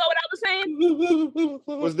time, you know what I was saying?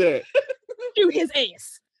 What's that? Shoot his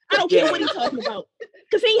ass. I don't care what he's talking about.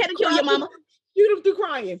 Because he had to kill your mama. Shoot him through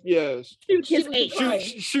crying. Yes. Shoot his ass.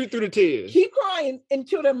 Shoot through the tears. Keep crying and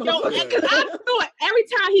kill them. Because I thought every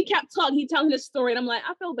time he kept talking, he telling his story, and I'm like,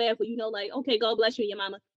 I feel bad for you. Like, okay, God bless you and your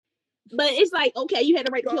mama. But it's like, okay, you had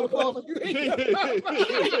the right to kill the father. You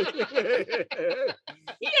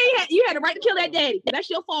had the right to kill that daddy. That's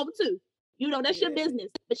your father too. That's your business.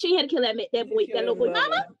 But she had to kill that boy, that little boy.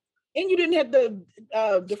 Mama. And you didn't have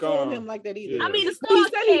to deform him like that either. Yeah. I mean, the he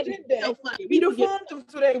said he did that. So he deformed him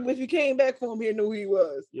so that if you came back for him, he knew who he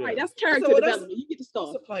was. Yeah. Right, that's character development. You get the star.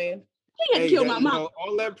 That's a plan. He had to kill my mom.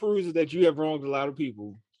 All that proves is that you have wronged a lot of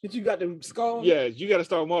people. That you got the skull? Yes, you got to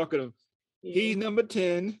start marking him. Yeah. He's number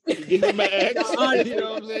 10. Get him back. You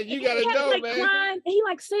know what I'm saying? You got to know, man. Crying, and he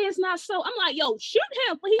like, say it's not so. I'm like, yo, shoot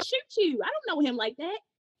him. But he shoot you. I don't know him like that.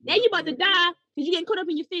 Now you about to die because you getting caught up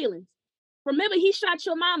in your feelings. Remember, he shot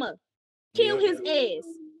your mama. Kill his ass.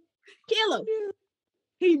 Kill him.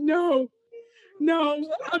 He no, I'm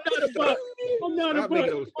not a buck. I'm not a buck.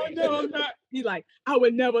 Oh, no, I'm not. He's like, I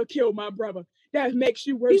would never kill my brother. That makes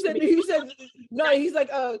you worse. He said, no, he's like,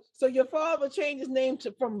 so your father changed his name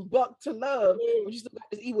from Buck to Love, but you still got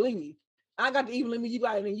this evil in you. I got the evil in me, you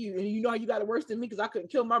got it in you, and you know how you got it worse than me because I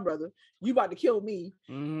couldn't kill my brother. You about to kill me.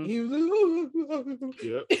 Mm-hmm. He was like,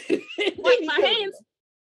 yep. Wipe my hands.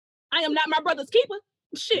 I am not my brother's keeper.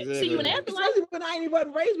 Shit, exactly. See you in the afterlife. Especially when I ain't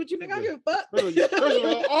even raised with you, nigga. I give a fuck. First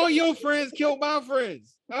of all your friends killed my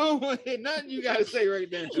friends. I don't want to hear nothing you gotta say right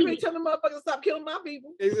there. You ain't telling motherfuckers to stop killing my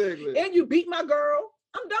people. Exactly. And you beat my girl.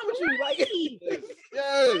 I'm done with you. Like, yes.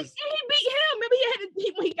 And he beat him. Remember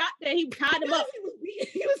when he got there, he tied him up.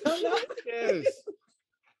 He was hung up. Yes.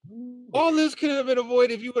 All this could have been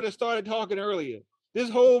avoided if you would have started talking earlier. This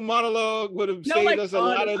whole monologue would have saved us a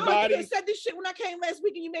lot of bodies. You said this shit when I came last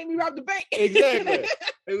week and you made me rob the bank. Exactly.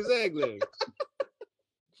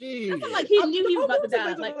 Jeez. I feel like he knew he was about to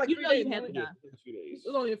die. Like you know you had to die. It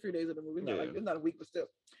was only a few days of the movie. It's not a week, but still.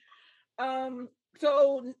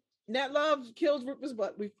 So Nat Love kills Rufus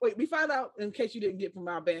Buck. We find out, in case you didn't get from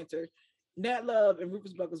our banter, Nat Love and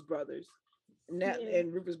Rufus Buck was brothers.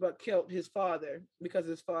 And Rufus Buck killed his father because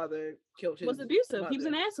his father killed him. Was abusive. He was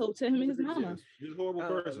an asshole to him and his mama. He was a horrible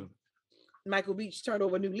person. Michael Beach turned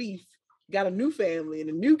over a new leaf, got a new family and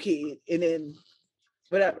a new kid, and then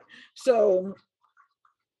whatever. So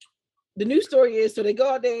the new story is, so they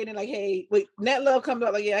go out there and they're like, hey, wait, Nat Love comes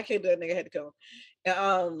out like, yeah, I can't do that, nigga, I had to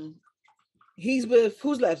come. He's with,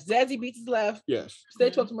 who's left? Zazie Beetz is left. Yes.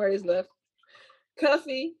 Stagecoach Murray is left.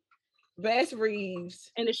 Cuffy, Bass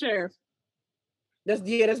Reeves. And the sheriff. That's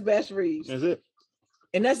Bass Reeves. That's it.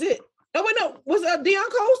 And that's it. Oh wait, no. Was Dion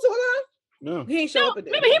Cole still alive? No. He ain't show up at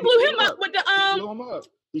that. Remember he blew him up with the Blew him up.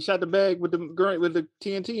 He shot the bag with the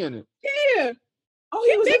TNT in it. Yeah. Oh,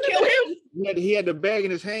 he was in kill him. He had the bag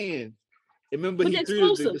in his hand. Remember he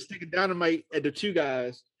threw the stick of dynamite at the two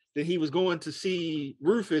guys. That he was going to see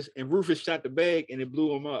Rufus, and Rufus shot the bag and it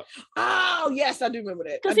blew him up. Oh yes, I do remember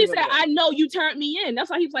that. Because he said, "I know you turned me in."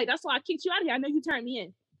 That's why he was like, "That's why I kicked you out of here. I know you turned me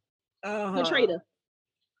in." The traitor.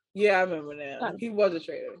 Yeah, I remember that. He was a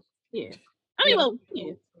traitor. Yeah. I mean, well,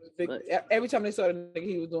 yeah. Every time they saw the nigga,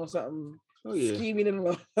 he was doing something. Oh yeah. Scheming and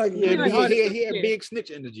like he had big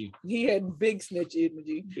snitch energy. He had big snitch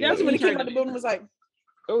energy. Yeah. That's when he came out the building was like,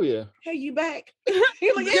 oh yeah. Hey, you back?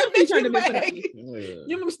 He was like, yeah, bitch, you back. Yeah.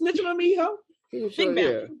 You remember snitching on me, ho? Big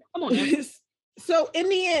back. Come on now. So in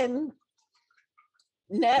the end,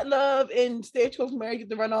 Nat Love and Stagecoach Murray get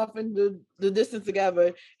to run off in the distance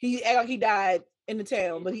together. He act like he died in the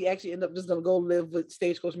town, but he actually ended up just gonna go live with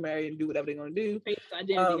Stagecoach Murray and do whatever they're gonna do.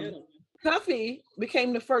 Cuffy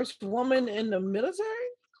became the first woman in the military,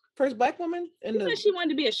 first black woman in the. She wanted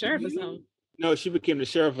to be a sheriff or something. No, she became the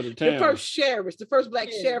sheriff of the town. The first sheriff, the first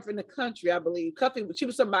black sheriff in the country, I believe. Cuffy, she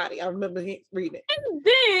was somebody. I remember reading it. And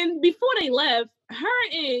then before they left, her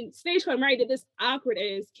and Stagecoach Murray did this awkward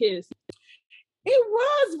ass kiss. It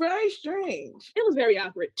was very strange. It was very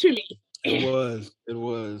awkward to me. It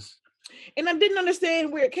was. And I didn't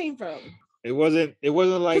understand where it came from. It wasn't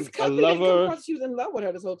like a lover. She was in love with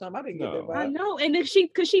her this whole time. I didn't get that vibe. I know. And then she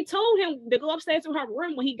told him to go upstairs to her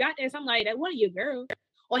room when he got there. So I'm like, that one of your girls.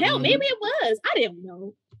 Or hell, maybe it was. I didn't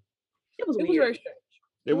know. It was weird. Very strange.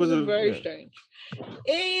 It was very strange.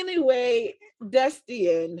 Anyway, that's the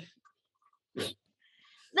end.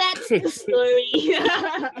 That's the story.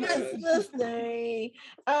 That's the story.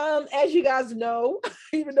 As you guys know,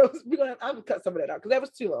 even though I'm gonna cut some of that out because that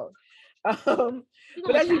was too long.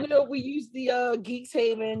 But as you know, we use the Geeks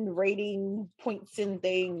Haven rating points and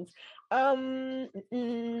things.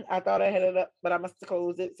 I thought I had it up, but I must have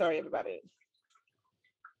closed it. Sorry, everybody.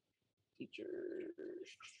 Teachers.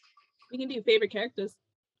 We can do favorite characters.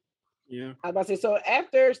 Yeah. I was about to say, so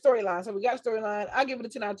after storyline, so we got a storyline. I'll give it a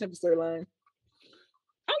 10 out of 10 for storyline.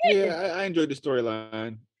 Okay. Yeah, I enjoyed the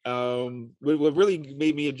storyline. What really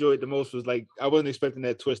made me enjoy it the most was like I wasn't expecting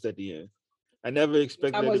that twist at the end. I never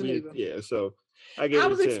expected it to be. Yeah, so I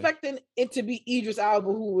was expecting it to be Idris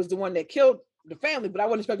Elba, who was the one that killed the family, but I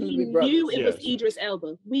wasn't expecting it to be brothers. We knew it was Idris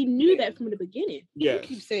Elba. We knew that from the beginning. Yeah,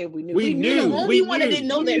 keep saying we knew. We knew. The only one that didn't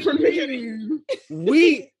know that from the beginning.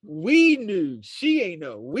 We knew. She ain't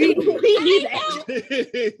know. We knew. We knew that.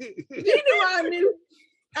 You knew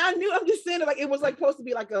I knew. I'm just saying it like it was like supposed to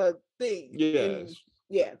be like a thing. Yes.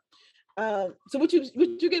 Yeah. So would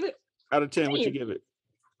you give it? Out of 10, what you give it?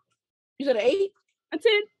 You said an 8? A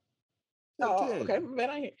 10. Oh, 10. Okay. Man,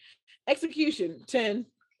 I hear. Execution 10.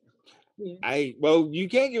 Yeah. You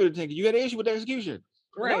can't give it a 10 because you had an issue with the execution.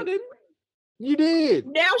 Right. No, I didn't. You did.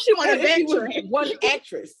 Now she want to venture. One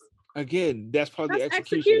actress. Again, that's part of the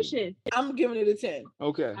execution. I'm giving it a 10.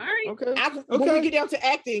 Okay. All right. Okay. When we get down to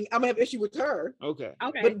acting, I'm gonna have issue with her. Okay.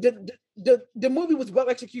 But the movie was well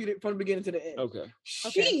executed from the beginning to the end. Okay.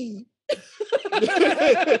 She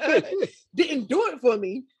didn't do it for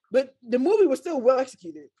me, but the movie was still well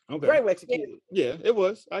executed. Okay. Very well executed. Yeah, it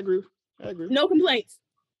was. I agree. I agree. No complaints.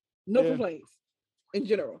 No complaints in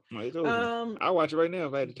general. I'll watch it right now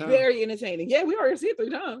if I had the time. Very entertaining. Yeah, we already see it 3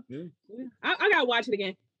 times. Yeah. I gotta watch it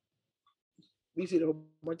again. We see the whole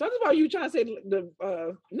bunch. Talk about you trying to say the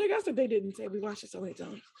nigga. I said they didn't say we watched it so many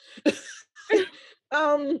times.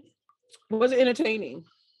 Was it entertaining?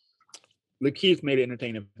 Lakeith made it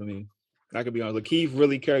entertaining for me. I could be honest. Lakeith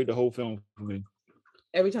really carried the whole film for me.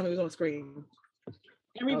 Every time he was on screen.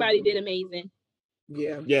 Everybody did amazing.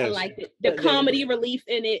 Yeah. Yes. I liked it. The comedy relief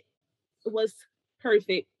in it was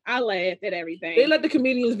perfect. I laughed at everything. They let the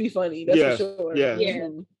comedians be funny. That's for sure. Yeah.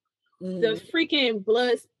 The freaking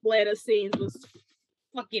blood splatter scenes was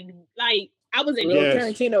fucking like I was in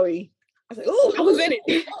Tarantino-y. I was like, oh, I was in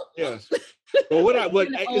it. Yes. But what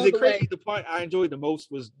is it crazy? The part I enjoyed the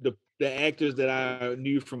most was the actors that I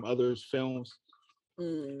knew from other films.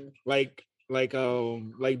 Like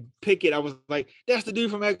Pickett, I was like, that's the dude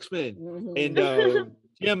from X-Men. And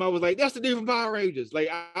Jim, I was like, that's the dude from Power Rangers.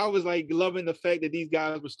 Like I was like loving the fact that these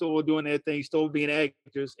guys were still doing their thing, still being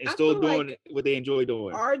actors, and still doing what they enjoy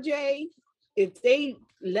doing. RJ, if they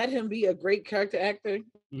let him be a great character actor,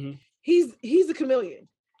 he's a chameleon.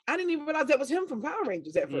 I didn't even realize that was him from Power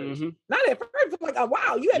Rangers at first. Not at first, I'm like, oh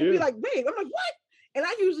wow, you had to be like, babe. I'm like, what? And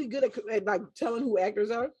I'm usually good at like telling who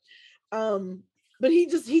actors are. But he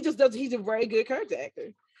just does. He's a very good character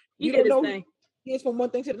actor. You don't know thing. He is from one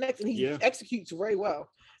thing to the next, and he executes very well.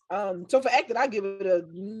 So for acting, I give it a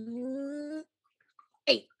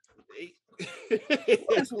 8.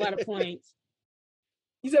 That's a lot of points.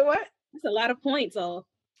 You said what? That's a lot of points off.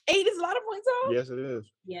 8 is a lot of points off. Yes, it is.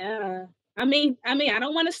 Yeah. I mean, I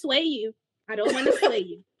don't want to sway you. I don't want to sway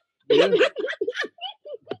you.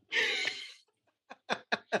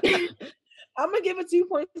 I'm gonna give it 2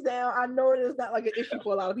 points down. I know it is not like an issue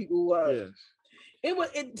for a lot of people.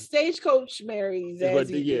 Stagecoach marries.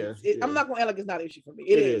 I'm not gonna act like it's not an issue for me.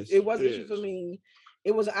 It is. It was an issue for me.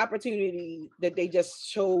 It was an opportunity that they just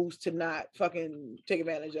chose to not fucking take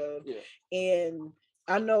advantage of. And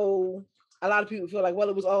I know a lot of people feel like, well,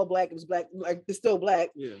 it was all black. It was black. Like it's still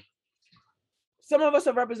black. Yeah. Some of us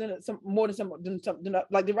are represented more than some.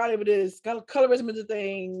 Like the reality of it is, colorism is a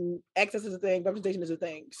thing. Access is a thing. Representation is a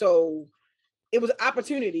thing. So it was an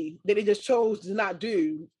opportunity that they just chose to not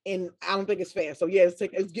do, and I don't think it's fair. So yeah, it's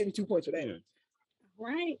getting 2 points for that.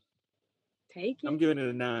 Right. Take it. I'm giving it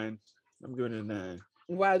a 9.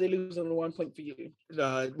 Why are they losing the 1 point for you?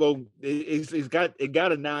 Well, it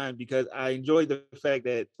got a 9 because I enjoyed the fact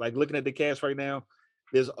that, like, looking at the cast right now,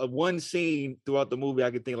 there's one scene throughout the movie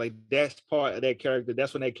I could think like that's part of that character.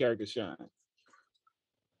 That's when that character shines.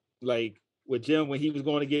 Like with Jim when he was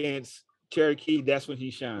going against Cherokee, that's when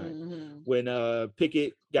he shined. When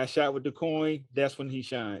Pickett got shot with the coin, that's when he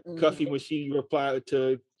shined. Cuffy when she replied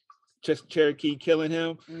to Cherokee killing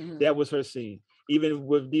him, that was her scene. Even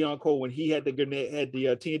with Dion Cole, when he had the grenade, had the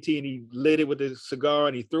TNT, and he lit it with the cigar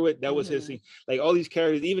and he threw it, that was his scene. Like all these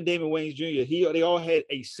characters, even Damon Wayans Jr., they all had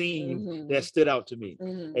a scene that stood out to me,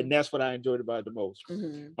 and that's what I enjoyed about it the most.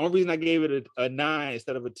 The only reason I gave it a 9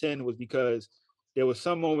 instead of a 10 was because there were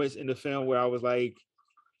some moments in the film where I was like,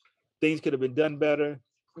 things could have been done better.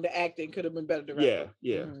 The acting could have been better directed.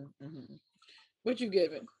 Yeah. What you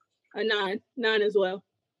giving? A 9 as well.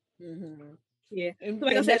 Yeah, and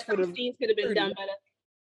like I said, some scenes could have been done better.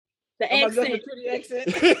 The accent. The accent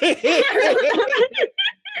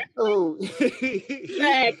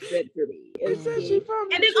for me.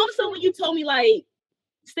 And then also when you told me like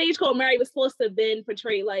Stagecoach Mary was supposed to then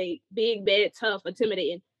portray like big, bad, tough,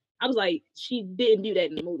 intimidating, I was like, she didn't do that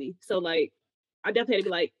in the movie. So like, I definitely had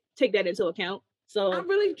to be like, take that into account. So I'm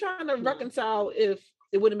really trying to reconcile if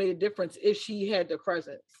it would have made a difference if she had the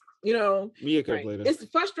presence. You know, it's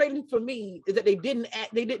frustrating for me is that they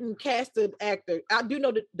didn't cast an actor. I do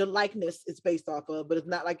know that the likeness is based off of, but it's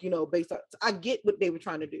not like, based on. I get what they were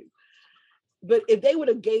trying to do, but if they would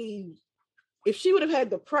have if she would have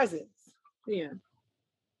had the presence,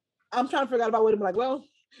 I'm trying to figure out about what I'm like. Well,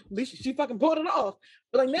 at least she fucking pulled it off.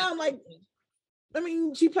 But like now, I'm like, I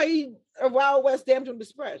mean, she played a Wild West damsel in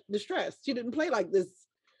distress. She didn't play like this.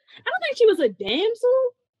 I don't think she was a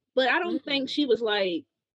damsel, but I don't think she was like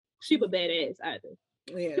super badass either.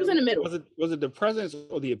 Yeah. She was in the middle. Was it the presence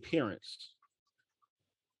or the appearance?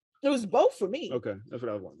 It was both for me. Okay, that's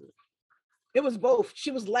what I was wondering. It was both.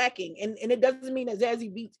 She was lacking, and it doesn't mean that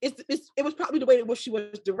Zazie Beetz. It was probably the way that she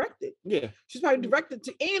was directed. Yeah, she's probably directed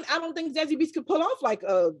to, and I don't think Zazie Beetz could pull off like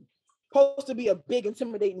supposed to be a big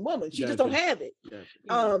intimidating woman. She just don't have it.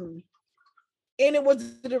 And it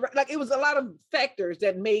was it was a lot of factors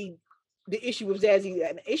that made the issue with Zazie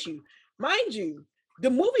an issue. Mind you, the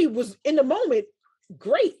movie was in the moment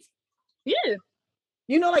great. Yeah.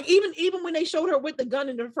 You know, like even when they showed her with the gun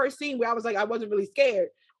in the first scene where I was like, I wasn't really scared.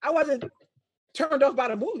 I wasn't turned off by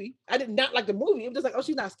the movie. I did not like the movie. It was just like, oh,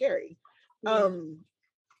 she's not scary. So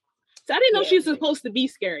I didn't know she was supposed to be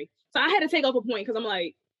scary. So I had to take off a point because I'm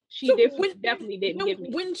like, definitely didn't give me.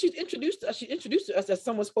 When she's introduced to us as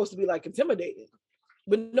someone's supposed to be like intimidated.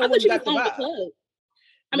 But no one got the vibe.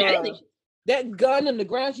 I mean, I didn't think that gun in the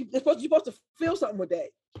ground, you're supposed to feel something with that.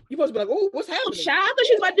 You're supposed to be like, oh, what's happening? Shy. I thought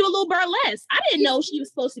she was about to do a little burlesque. I didn't know she was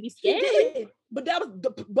supposed to be scared. She did. But that was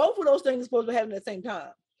both of those things supposed to happen at the same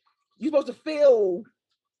time. You're supposed to feel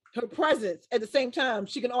her presence at the same time.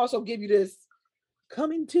 She can also give you this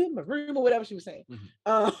come into my room or whatever she was saying.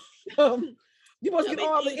 Mm-hmm. You must get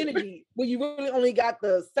all the energy when you really only got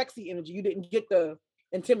the sexy energy. You didn't get the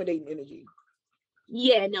intimidating energy.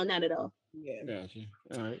 Yeah, no, not at all. Yeah. Gotcha.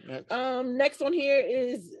 All right. Next. Next on here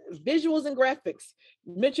is visuals and graphics.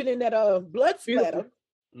 Mentioning that blood splatter.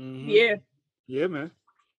 Mm-hmm. Yeah. Yeah, man.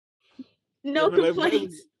 No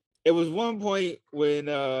complaints. It was one point when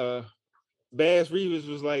Bass Reeves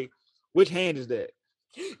was like, "Which hand is that?"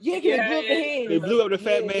 Yeah, they blew up the hand. They blew up the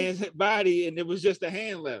fat man's body, and it was just a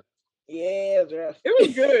hand left. Yeah, it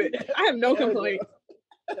was good. I have no complaint.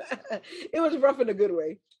 It was rough in a good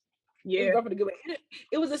way. Yeah, it was rough in a good way.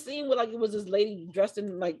 It was a scene where like it was this lady dressed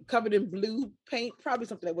in like covered in blue paint, probably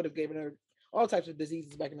something that would have given her all types of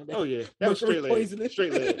diseases back in the day. Oh yeah, that was straight leg.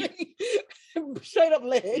 Straight up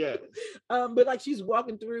leg. Yeah. But like she's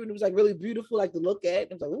walking through and it was like really beautiful, like to look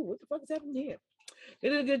at. And I was like, oh, what the fuck is happening here? They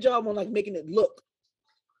did a good job on like making it look.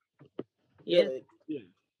 Yeah. Good.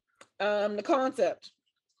 Yeah. The concept.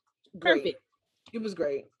 Great. Perfect. It was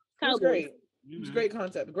great. It was great. It was a great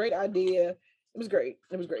concept. Great idea. It was great.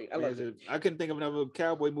 It was great. I loved it. I couldn't think of another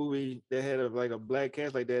cowboy movie that had a black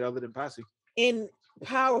cast like that other than Posse. And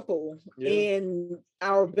powerful and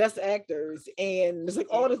our best actors and it's like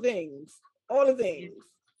all the things. Yeah. All the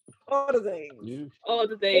things. And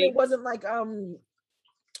it wasn't like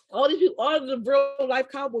all of the real life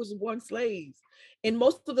cowboys were born slaves. And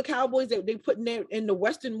most of the cowboys that they put in the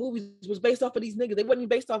Western movies was based off of these niggas. They wasn't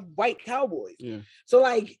based off white cowboys. Yeah. So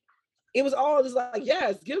like, it was all just like,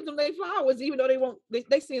 yes, give them their flowers, even though they won't.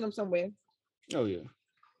 They seen them somewhere. Oh yeah.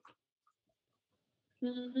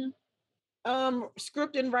 Mm-hmm.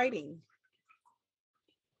 Script and writing.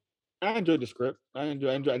 I enjoyed the script. I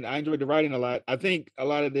enjoyed the writing a lot. I think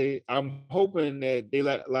I'm hoping that they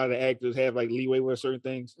let a lot of the actors have like leeway with certain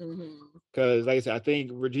things. Because like I said, I think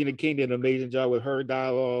Regina King did an amazing job with her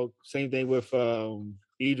dialogue. Same thing with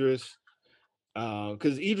Idris.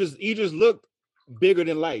 Because Idris looked bigger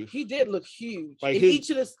than life. He did look huge. Like in each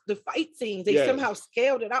of the fight scenes, they somehow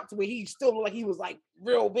scaled it out to where he still looked like he was like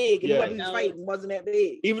real big, and what he was fighting wasn't that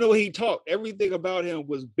big. Even though he talked, everything about him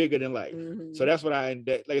was bigger than life. So that's what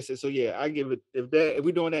like I said. So yeah, I give it if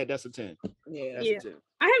we're doing that, that's a 10. Yeah, that's a 10.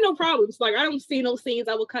 I have no problems. Like I don't see no scenes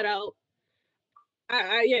I would cut out.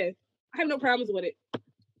 I have no problems with it.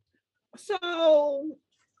 So.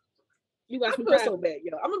 You got I feel so bad,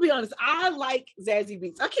 yo. I'm gonna be honest. I like Zazie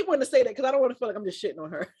Beetz. I keep wanting to say that because I don't want to feel like I'm just shitting on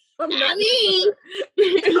her. I'm really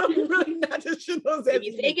not just shitting on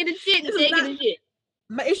Zazie Beetz. Taking the shit.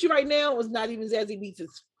 My issue right now is not even Zazie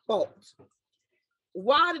Beetz's fault.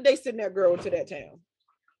 Why did they send that girl into that town?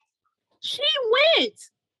 She went.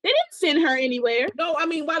 They didn't send her anywhere. No, I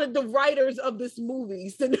mean, why did the writers of this movie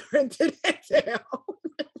send her into that town?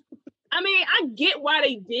 I mean, I get why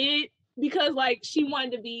they did because, like, she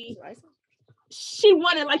wanted,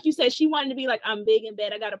 like you said, she wanted to be like, I'm big and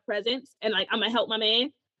bad. I got a presence and like, I'm gonna help my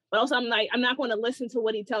man. But also I'm like, I'm not going to listen to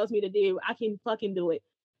what he tells me to do. I can fucking do it.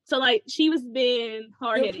 So like, she was being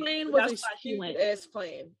hard-headed. The plan was a stupid-ass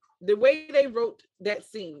plan. The way they wrote that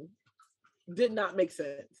scene did not make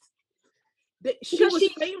sense. She was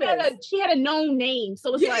famous. She had a known name.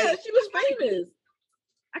 So it's like, she was famous.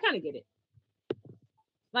 I kind of get it.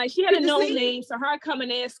 Like she had a known name. So her coming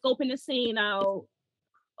in, scoping the scene out.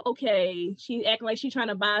 Okay, she acting like she's trying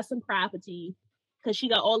to buy some property because she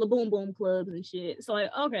got all the boom boom clubs and shit. So like,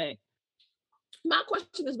 okay. My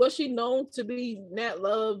question is, was she known to be Nat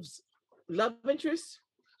Love's love interest?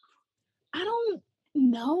 I don't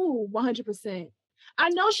know 100%. I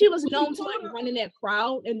know she was known to like run in that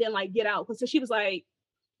crowd and then like get out. Because so she was like,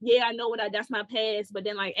 yeah, I know that's my past. But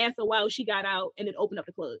then like after a while she got out and then opened up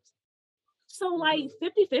the clubs. So like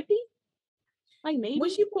 50-50? Like maybe when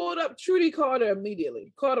she pulled up, Trudy called her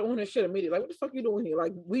immediately. Called her on her shit immediately. Like, what the fuck you doing here?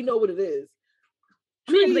 Like, we know what it is.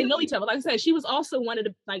 I mean, they know each other. Like I said, she was also one of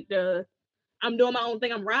the I'm doing my own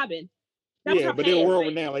thing. I'm robbing. But they were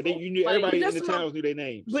world now. Like you knew everybody in the towns knew their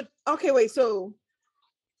names. But okay, wait. So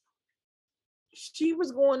she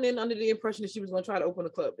was going in under the impression that she was going to try to open a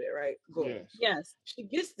club there, right? Yes. She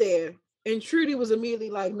gets there. And Trudy was immediately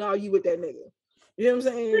like, "No, you with that nigga." You know what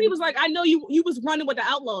I'm saying? Trudy was like, "I know you was running with the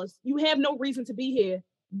outlaws. You have no reason to be here."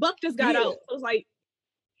 Buck just got out. So it was like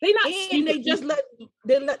they not and they just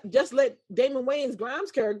let Damon Wayans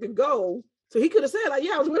Grimes character go. So he could have said, like,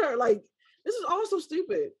 yeah, I was with her. Like, this is all so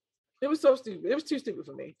stupid. It was so stupid. It was too stupid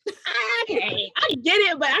for me. Okay, I get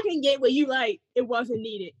it, but I can get what you like. It wasn't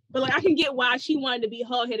needed, but like I can get why she wanted to be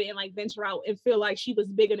hard-headed and like venture out and feel like she was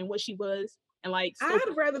bigger than what she was, and like I'd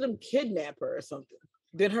rather them kidnap her or something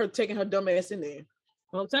than her taking her dumb ass in there.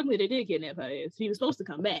 Well, technically they did kidnap her ass. She was supposed to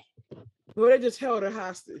come back. Well, they just held her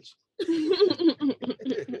hostage.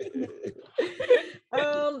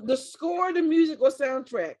 The score, the music or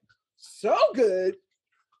soundtrack, so good.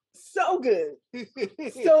 So good.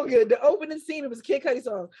 So good. The opening scene, it was Kid Cudi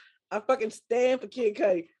song. I fucking stand for Kid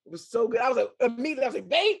Cudi. It was so good. I was like, immediately, I was like,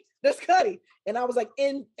 babe, that's Cudi. And I was like,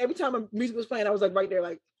 every time a music was playing, I was like right there,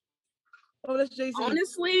 like, oh, that's Jay-Z.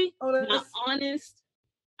 Honestly, not honest,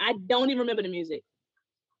 I don't even remember the music.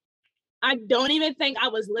 I don't even think I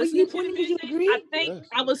was listening to the music. I think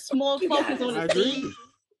I was more focused on the scene.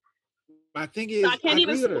 My thing is, I can't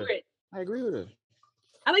even score it. I agree with her.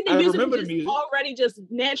 I think the music was already just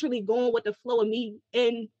naturally going with the flow of me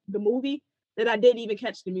in the movie that I didn't even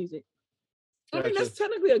catch the music. I mean, that's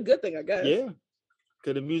technically a good thing, I guess. Yeah.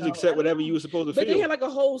 Because the music said whatever you were supposed to feel. But they had like a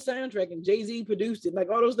whole soundtrack and Jay-Z produced it.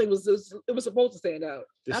 Like all those things it was supposed to stand out.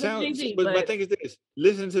 The sound, Jay-Z, but my thing is this: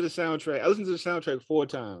 listen to the soundtrack. I listened to the soundtrack 4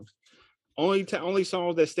 times. Only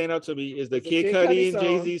songs that stand out to me is the Kid Cudi and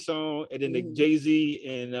Jay-Z song, and then the Jay-Z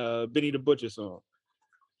and Benny the Butcher song,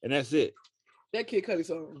 and that's it. That Kid Cudi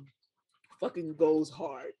song fucking goes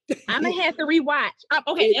hard. I'm gonna have to rewatch.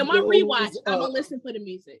 Okay, and my rewatch, I'm gonna listen for the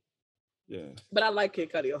music. Yeah, but I like Kid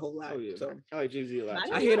Cudi a whole lot. Oh yeah, so I like Jay-Z a lot.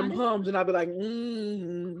 I hear them hums and I'll be like,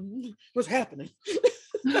 what's happening?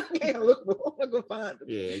 I can't look. I'm gonna find them.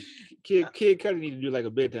 Yeah, Kid Cudi need to do like a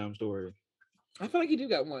bedtime story. I feel like he do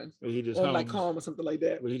got one. Where he just or hums, like Calm or something like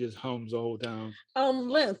that. Where he just hums the whole time.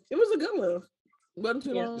 Length. It was a good length. Wasn't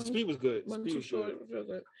too long. The speed was good. Wasn't too short.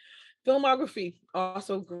 Filmography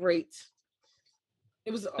also great.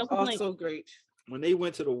 It was also great. When they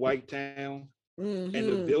went to the white town and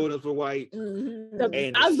the buildings were white and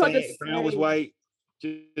the ground was white.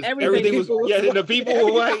 Everything was white. And the people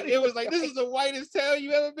were white. It was like, this is the whitest town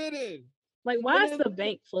you ever been in. Like, why is the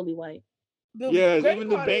bank fully white? Even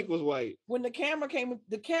the bank was white. When the camera came,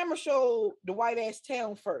 the camera showed the white ass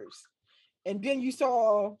town first, and then you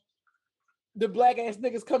saw the black ass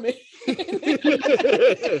niggas come in.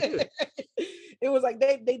 It was like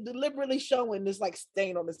they deliberately showing this like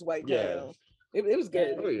stain on this white town. It was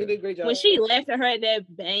good. Oh, yeah. They did a great job. When she laughed at her at that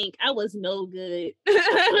bank, I was no good.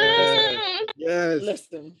 Yes.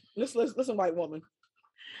 Listen, white woman.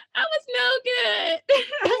 I was no good.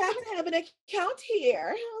 I have to have an account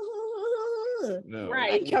here. No,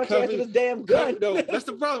 right. Account here for this damn gun. No, that's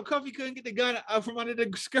the problem. Cuffy couldn't get the gun out from under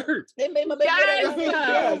the skirt. They made my baby. Like,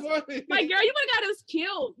 girl, you would have got us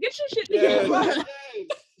killed. Get your shit together.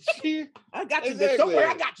 Yes. I got you, bitch. Don't worry,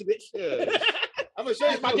 I got you, bitch. Yeah. I'm gonna show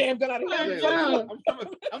you my damn gun out of here.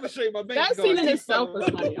 I'm gonna show you my bank. That scene in itself was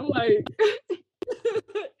funny. I'm like,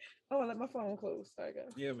 oh, I let my phone close. Sorry,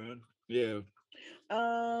 guys. Yeah, man. Yeah.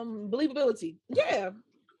 Believability. Yeah,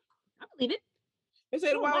 I believe it. They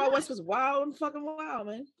said the Wild Wild West was wild and fucking wild,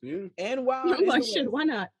 man. Yeah. And wild. I'm like, shit, why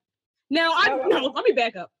not? Now let me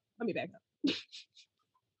back up.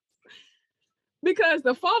 Because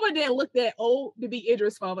the father didn't look that old to be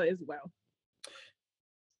Idris' father as well.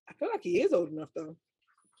 I feel like he is old enough though.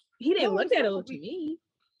 He didn't look that old to me.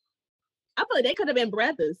 I feel like they could have been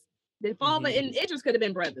brothers. The father and Idris could have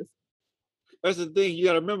been brothers. That's the thing. You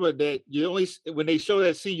got to remember that you only, when they show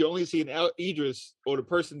that scene, you only see an Idris or the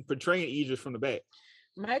person portraying Idris from the back.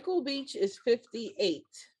 Michael Beach is 58.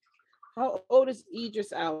 How old is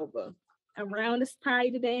Idris Elba? Around this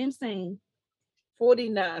probably the damn same.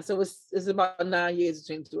 49. So it's about 9 years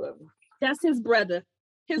between the two of them. That's his brother.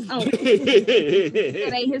 His uncle.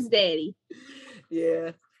 That ain't his daddy.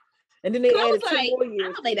 Yeah. And then they added 2 more years.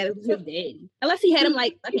 I don't think that was his daddy. Unless he had him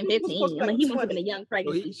like fucking 15. I mean, he must have been a young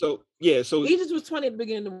pregnancy. So Idris was 20 at the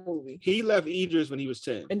beginning of the movie. He left Idris when he was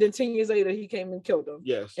 10. And then 10 years later, he came and killed him.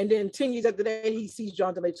 Yes. And then 10 years after that, he sees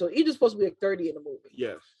Jonathan Majors. So Idris supposed to be like 30 in the movie.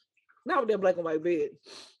 Yes. Not with that black and white beard.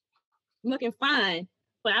 Looking fine.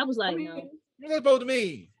 But I was like, no. What that supposed to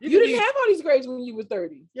mean? You didn't have all these grades when you were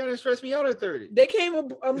 30. Y'all didn't stress me out at 30. They came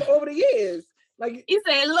over the years. Like he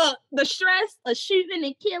said, look, the stress of shooting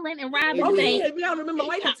and killing and robbing. Yeah, we all remember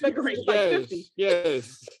life expectancy was like 50.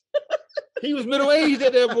 Yes. He was middle-aged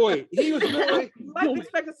at that point. He was middle-aged. Life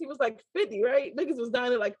expectancy was like 50, right? Niggas was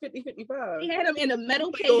dying at like 50, 55. He had him in a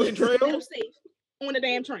metal cage on on the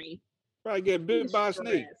damn train. Probably get bit by a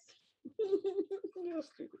snake.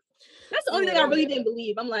 That's the only thing I really didn't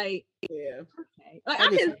believe. I'm like, yeah, okay. Like, I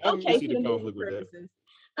can see the conflict with that.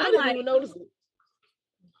 I didn't even notice it.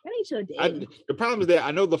 That ain't your daddy. The problem is that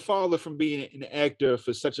I know the father from being an actor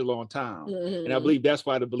for such a long time, and I believe that's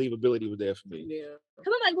why the believability was there for me. Yeah,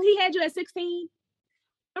 because I'm like, well, he had you at 16.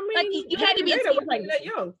 I mean, like, you had to be like that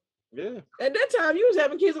young. Yeah. At that time, you was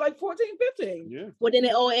having kids like 14, 15. Yeah. Well, then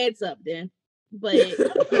it all adds up then. But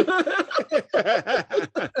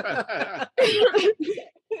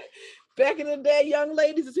back in the day, young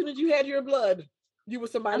ladies, as soon as you had your blood, you were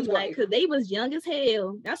somebody's wife. Because they was young as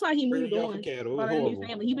hell. That's why he moved on.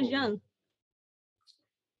 Family. He was young.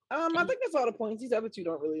 I think that's all the points. These other two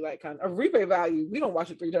don't really like kind of replay value. We don't watch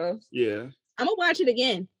it 3 times. Yeah. I'm gonna watch it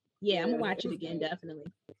again. Yeah, I'm gonna watch it again, definitely.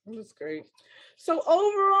 That's great. So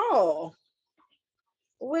overall,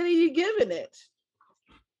 what are you giving it?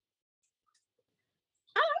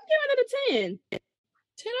 I'm giving it a 10.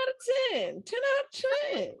 10 out of 10. 10 out of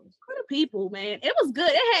 10. For the people, man. It was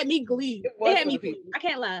good. It had me glued. It had me glued. I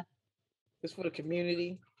can't lie. It's for the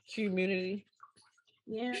community.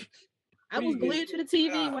 Yeah. I was glued to the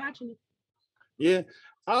TV watching it. Yeah.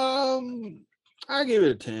 I give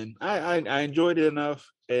it a 10. I enjoyed it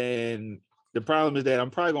enough, and the problem is that I'm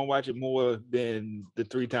probably gonna watch it more than the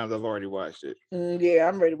 3 times I've already watched it. Yeah,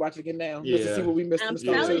 I'm ready to watch it again now. Just to see what we missed in the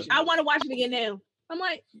conversation. I want to watch it again now. I'm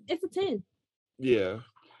like, it's a 10. Yeah.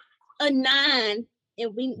 A 9,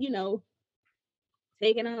 and we,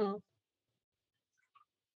 taking off.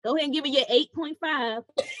 Go ahead and give it your 8.5.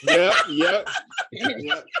 Yep.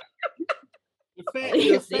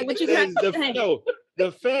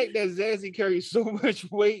 The fact that Zazie carries so much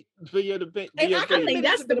weight for your debate. I think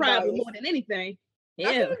that's the problem more than anything. Yeah.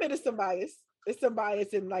 I can admit it's some bias. It's some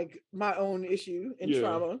bias in like my own issue and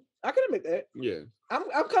trauma. I can admit that. Yeah.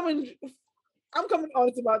 I'm coming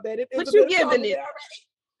honest about that. What you giving it?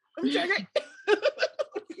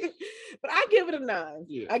 But I give it a 9.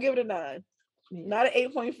 Yeah. I give it a 9. Not an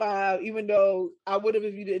 8.5, even though I would have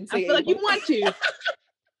if you didn't say I feel like you want to.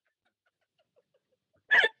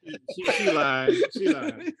 She lied.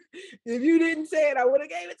 If you didn't say it, I would have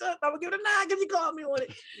gave it to him. I'm gonna give it a 9 because you called me on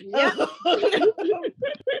it. Yeah.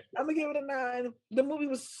 I'm gonna give it a 9. The movie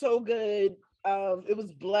was so good. It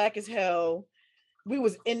was black as hell. We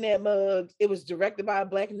was in that mug. It was directed by a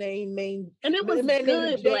black name, and it was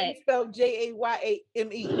good black. Spelled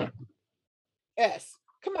Jaymes.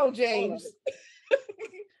 Come on, James.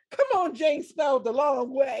 Come on, James spelled the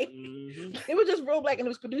long way. Mm-hmm. It was just real black, and it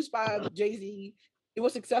was produced by Jay-Z. It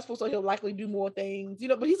was successful, so he'll likely do more things,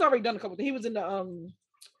 but he's already done a couple things. He was in the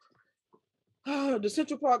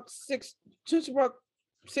Central Park 6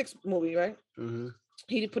 movie, right? Mm-hmm.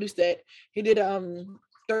 He produced that. He did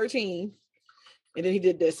 13, and then he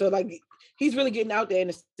did this. So like he's really getting out there and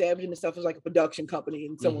establishing himself as like a production company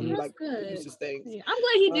and someone who like produces things. Yeah. I'm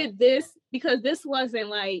glad he did this because this wasn't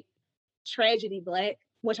like tragedy black,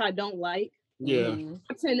 which I don't like. Yeah,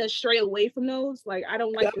 I tend to stray away from those. Like I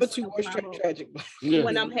don't like tragic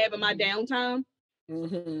when I'm having my downtime.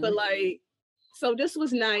 Mm-hmm. But like, so this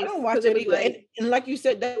was nice. I don't watch it either. Like, and like you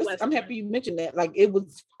said, I'm happy you mentioned that. Like it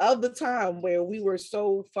was of the time where we were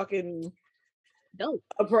so fucking dope,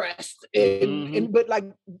 oppressed, and but like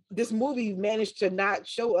this movie managed to not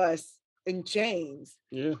show us in chains.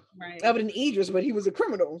 Yeah, right. Other than Idris, but he was a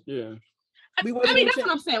criminal. Yeah, I mean that's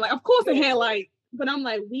what I'm saying. Like, of course it had like. But I'm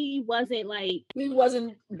like, we wasn't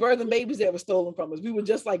birthing babies that were stolen from us. We were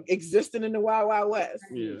just like existing in the Wild Wild West.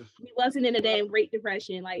 Yeah. We wasn't in a damn Great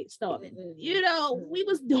Depression, like starving. We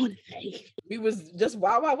was doing it. We was just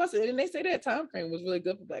Wild Wild West. And they say that time frame was really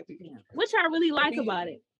good for black people. Yeah. Which I really like about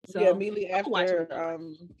it. So yeah, immediately after I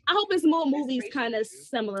hope it's more movies kind of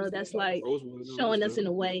similar that's like showing us in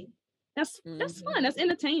a way. That's fun. That's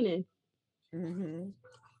entertaining. Mm-hmm.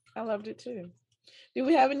 I loved it too. Do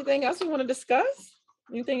we have anything else we want to discuss?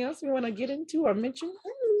 Anything else we want to get into or mention?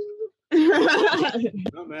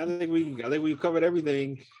 No, man, I think we covered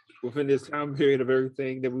everything within this time period of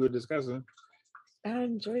everything that we were discussing. I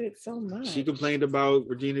enjoyed it so much. She complained about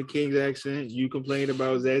Regina King's accent. You complained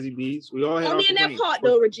about Zazie Beetz. We all had only in that part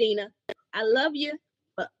though, Regina. I love you,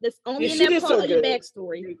 but that's only in that part of your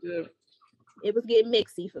backstory. It was getting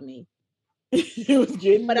mixy for me. It was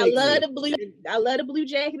getting but mixy. I love the blue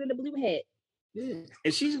jacket and the blue hat. Yeah.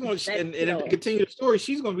 And she's going to, and if continue the story,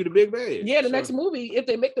 she's going to be the big bad. Yeah, the next movie, if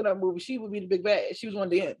they make another movie, she would be the big bad. She was one of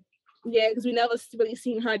the end. Yeah, because we never really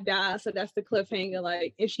seen her die, so that's the cliffhanger.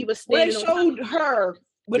 Like, if she was standing they showed her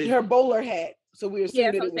with her bowler hat, so we were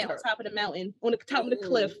assuming it was her. On top of the mountain, on the top of the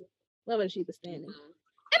cliff, wherever she was standing. And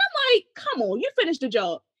I'm like, come on, you finished the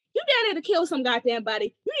job. You down there to kill some goddamn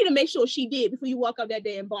body. You need to make sure she did before you walk out that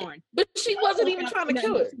damn barn. But she wasn't even trying to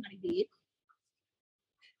kill her. Somebody did.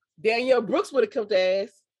 Danielle Brooks would have killed her ass.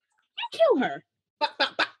 You kill her. I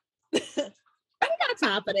ain't got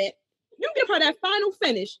time for that. You give her that final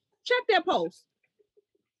finish. Check that post.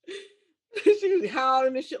 She was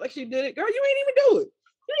howling and shit like she did it. Girl, you ain't even do it.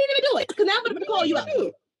 You didn't even do it. Because now I'm going to call you out.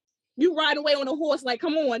 You ride away on a horse like,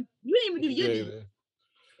 come on. You didn't even do your deed.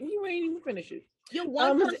 You ain't even finish it. You're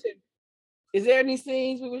one person. Is there any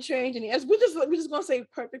scenes we would change? We're just gonna say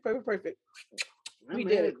perfect. We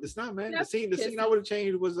did it. It's not, man. The scene I would have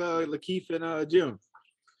changed was Lakeith and Jim.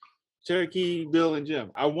 Cherokee, Bill, and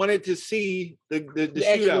Jim. I wanted to see the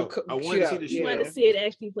shootout. I wanted to see the shootout. You want to see it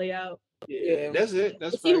actually play out. Yeah, that's it.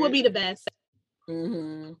 That's it would be the best.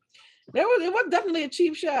 Mm-hmm. It was definitely a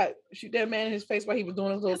cheap shot. Shoot that man in his face while he was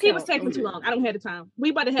doing his little count. He was taking too long. I don't have the time. We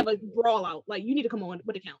about to have a brawl out. Like, you need to come on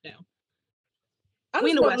with the countdown. I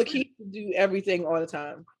just want Lakeith to do everything all the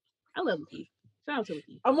time. I love Lakeith. Shout out to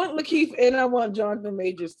Lakeith. I want Lakeith and I want Jonathan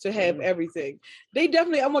Majors to have everything.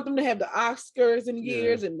 I want them to have the Oscars and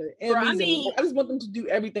years and the Emmys. I just want them to do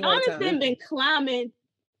everything all the time. Jonathan been climbing.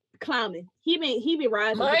 He been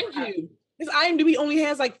rising. Mind you, his IMDb only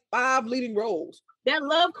has like 5 leading roles. That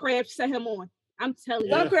Lovecraft set him on. I'm telling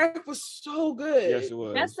you. Lovecraft was so good. Yes, it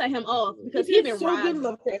was. That set him off because he's been so good in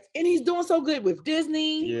Lovecraft. And he's doing so good with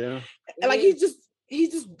Disney. Yeah. And like he's just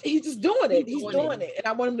doing it. He's doing it. And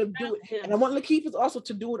I want him to do it. And I want Lakeith also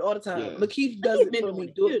to do it all the time. Yeah. Lakeith does it for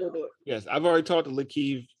me. Do it. Yes, I've already talked to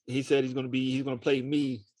Lakeith. He said he's gonna play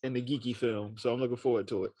me in the Geeky film. So I'm looking forward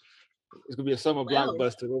to it. It's gonna be a summer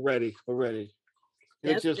blockbuster. We're ready.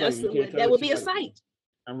 That would be a sight.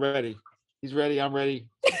 I'm ready. He's ready. I'm ready.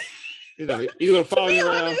 He's gonna follow me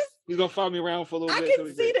around. He's gonna follow me around for a little bit. I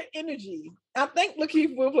can see the energy. I think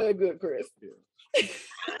Lakeith will play a good Chris. Yeah.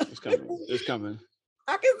 It's coming.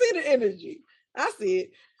 I can see the energy. I see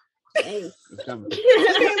it. It's coming.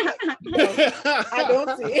 I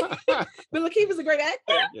don't see it. But Lakeith is a great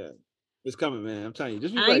actor. Yeah. It's coming, man. I'm telling you.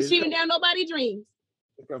 Just I ain't shooting down nobody's dreams.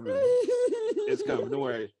 It's coming. It's coming. Don't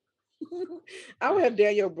worry. I would have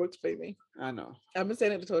Danielle Brooks play me. I know. I've been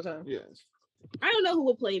saying it the whole time. Yes. I don't know who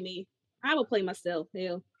would play me. I would play myself.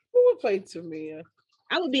 Hell. Who would play Tamia?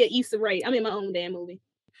 I would be an Issa Rae. I'm in my own damn movie.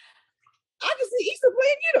 I can see Issa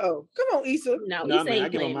playing you though. Come on, Issa. No, Issa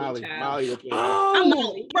ain't playing Molly. Me, Molly will play. I'm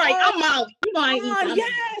Molly. Right, I'm Molly. You know I ain't Issa.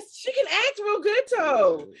 Yes, she can act real good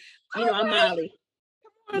though. You know I'm Molly.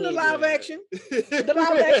 Come on, the live action. The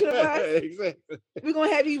live action of us. Exactly. We're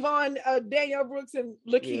gonna have Yvonne, Danielle Brooks, and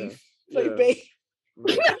Lakeith play Babe.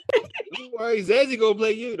 Don't worry, Zazie gonna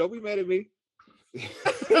play you. Don't be mad at me.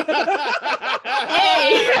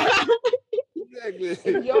 Exactly.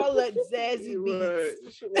 Y'all let Zazie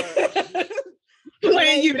be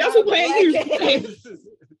playing you. That's what playing you.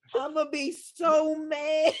 I'm gonna be so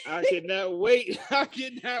mad. I cannot wait. I'm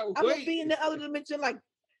gonna be in the other dimension. Like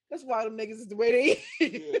that's why them niggas is the way they.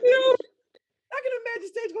 Yeah. I can imagine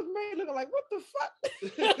Stage Ghost Mary looking like, what the fuck?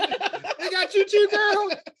 They got you too, girl.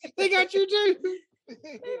 They got you too.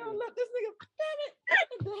 They don't let this nigga. Damn it!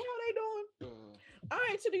 What the hell are they doing? All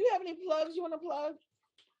right. So, do you have any plugs you want to plug?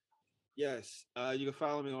 Yes. You can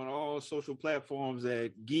follow me on all social platforms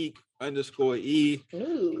at geek_e.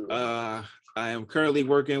 I am currently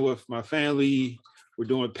working with my family. We're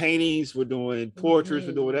doing paintings. We're doing portraits.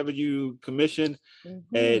 We're doing whatever you commission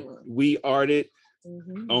at We Arted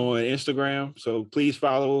on Instagram. So please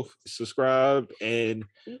follow, subscribe, and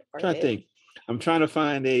I'm trying to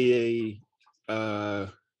find a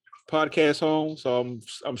podcast home. So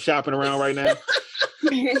I'm shopping around right now.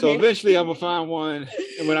 So eventually I'm gonna find one,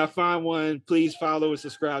 and when I find one, please follow and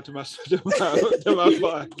subscribe to my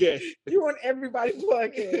podcast. You want everybody's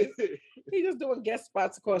podcast? He's just doing guest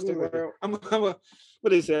spots across the world. I'm a what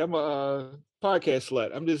they say? I'm a podcast slut.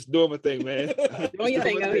 I'm just doing my thing, man. Doing your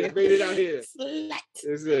thing out here. Made it out here. Slut.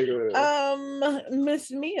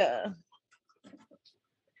 Miss Mia.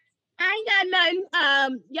 I ain't got nothing.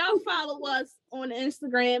 Y'all follow us on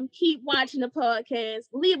Instagram. Keep watching the podcast.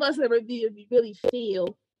 Leave us a review if you really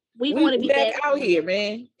feel. We want to be back out here,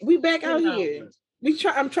 man. We back out here.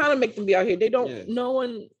 I'm trying to make them be out here. They don't. No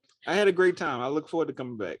one. I had a great time. I look forward to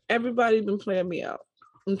coming back. Everybody's been playing me out.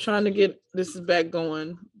 I'm trying to get this back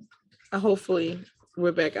going. Hopefully,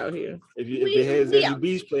 we're back out here. If it has Zazie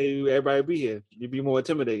Beetz play, everybody be here. You'd be more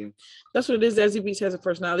intimidating. That's what it is. Zazie Beetz has a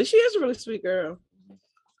personality. She is a really sweet girl.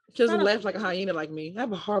 She doesn't laugh like a hyena like me. I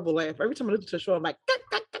have a horrible laugh. Every time I listen to a show, I'm like,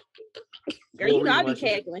 girl, you know I be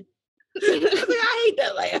cackling. I hate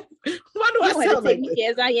that laugh. Why do I sound like this?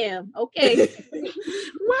 Yes, I am. Okay.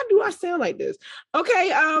 Why do I sound like this?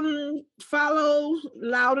 Okay. Follow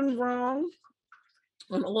Loud and Wrong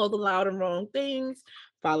on all the Loud and Wrong things.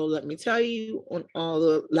 Follow Let Me Tell You on all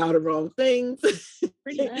the Loud and Wrong things.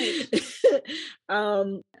 Pretty nice.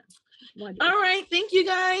 All right. Thank you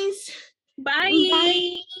guys.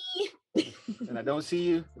 Bye. And I don't see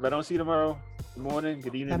you. If I don't see you tomorrow, good morning,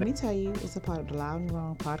 good evening. Let Me Tell You is a part of the Loud and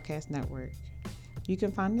Wrong Podcast Network. You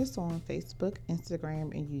can find us on Facebook,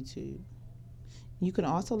 Instagram, and YouTube. You can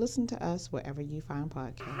also listen to us wherever you find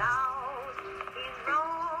podcasts.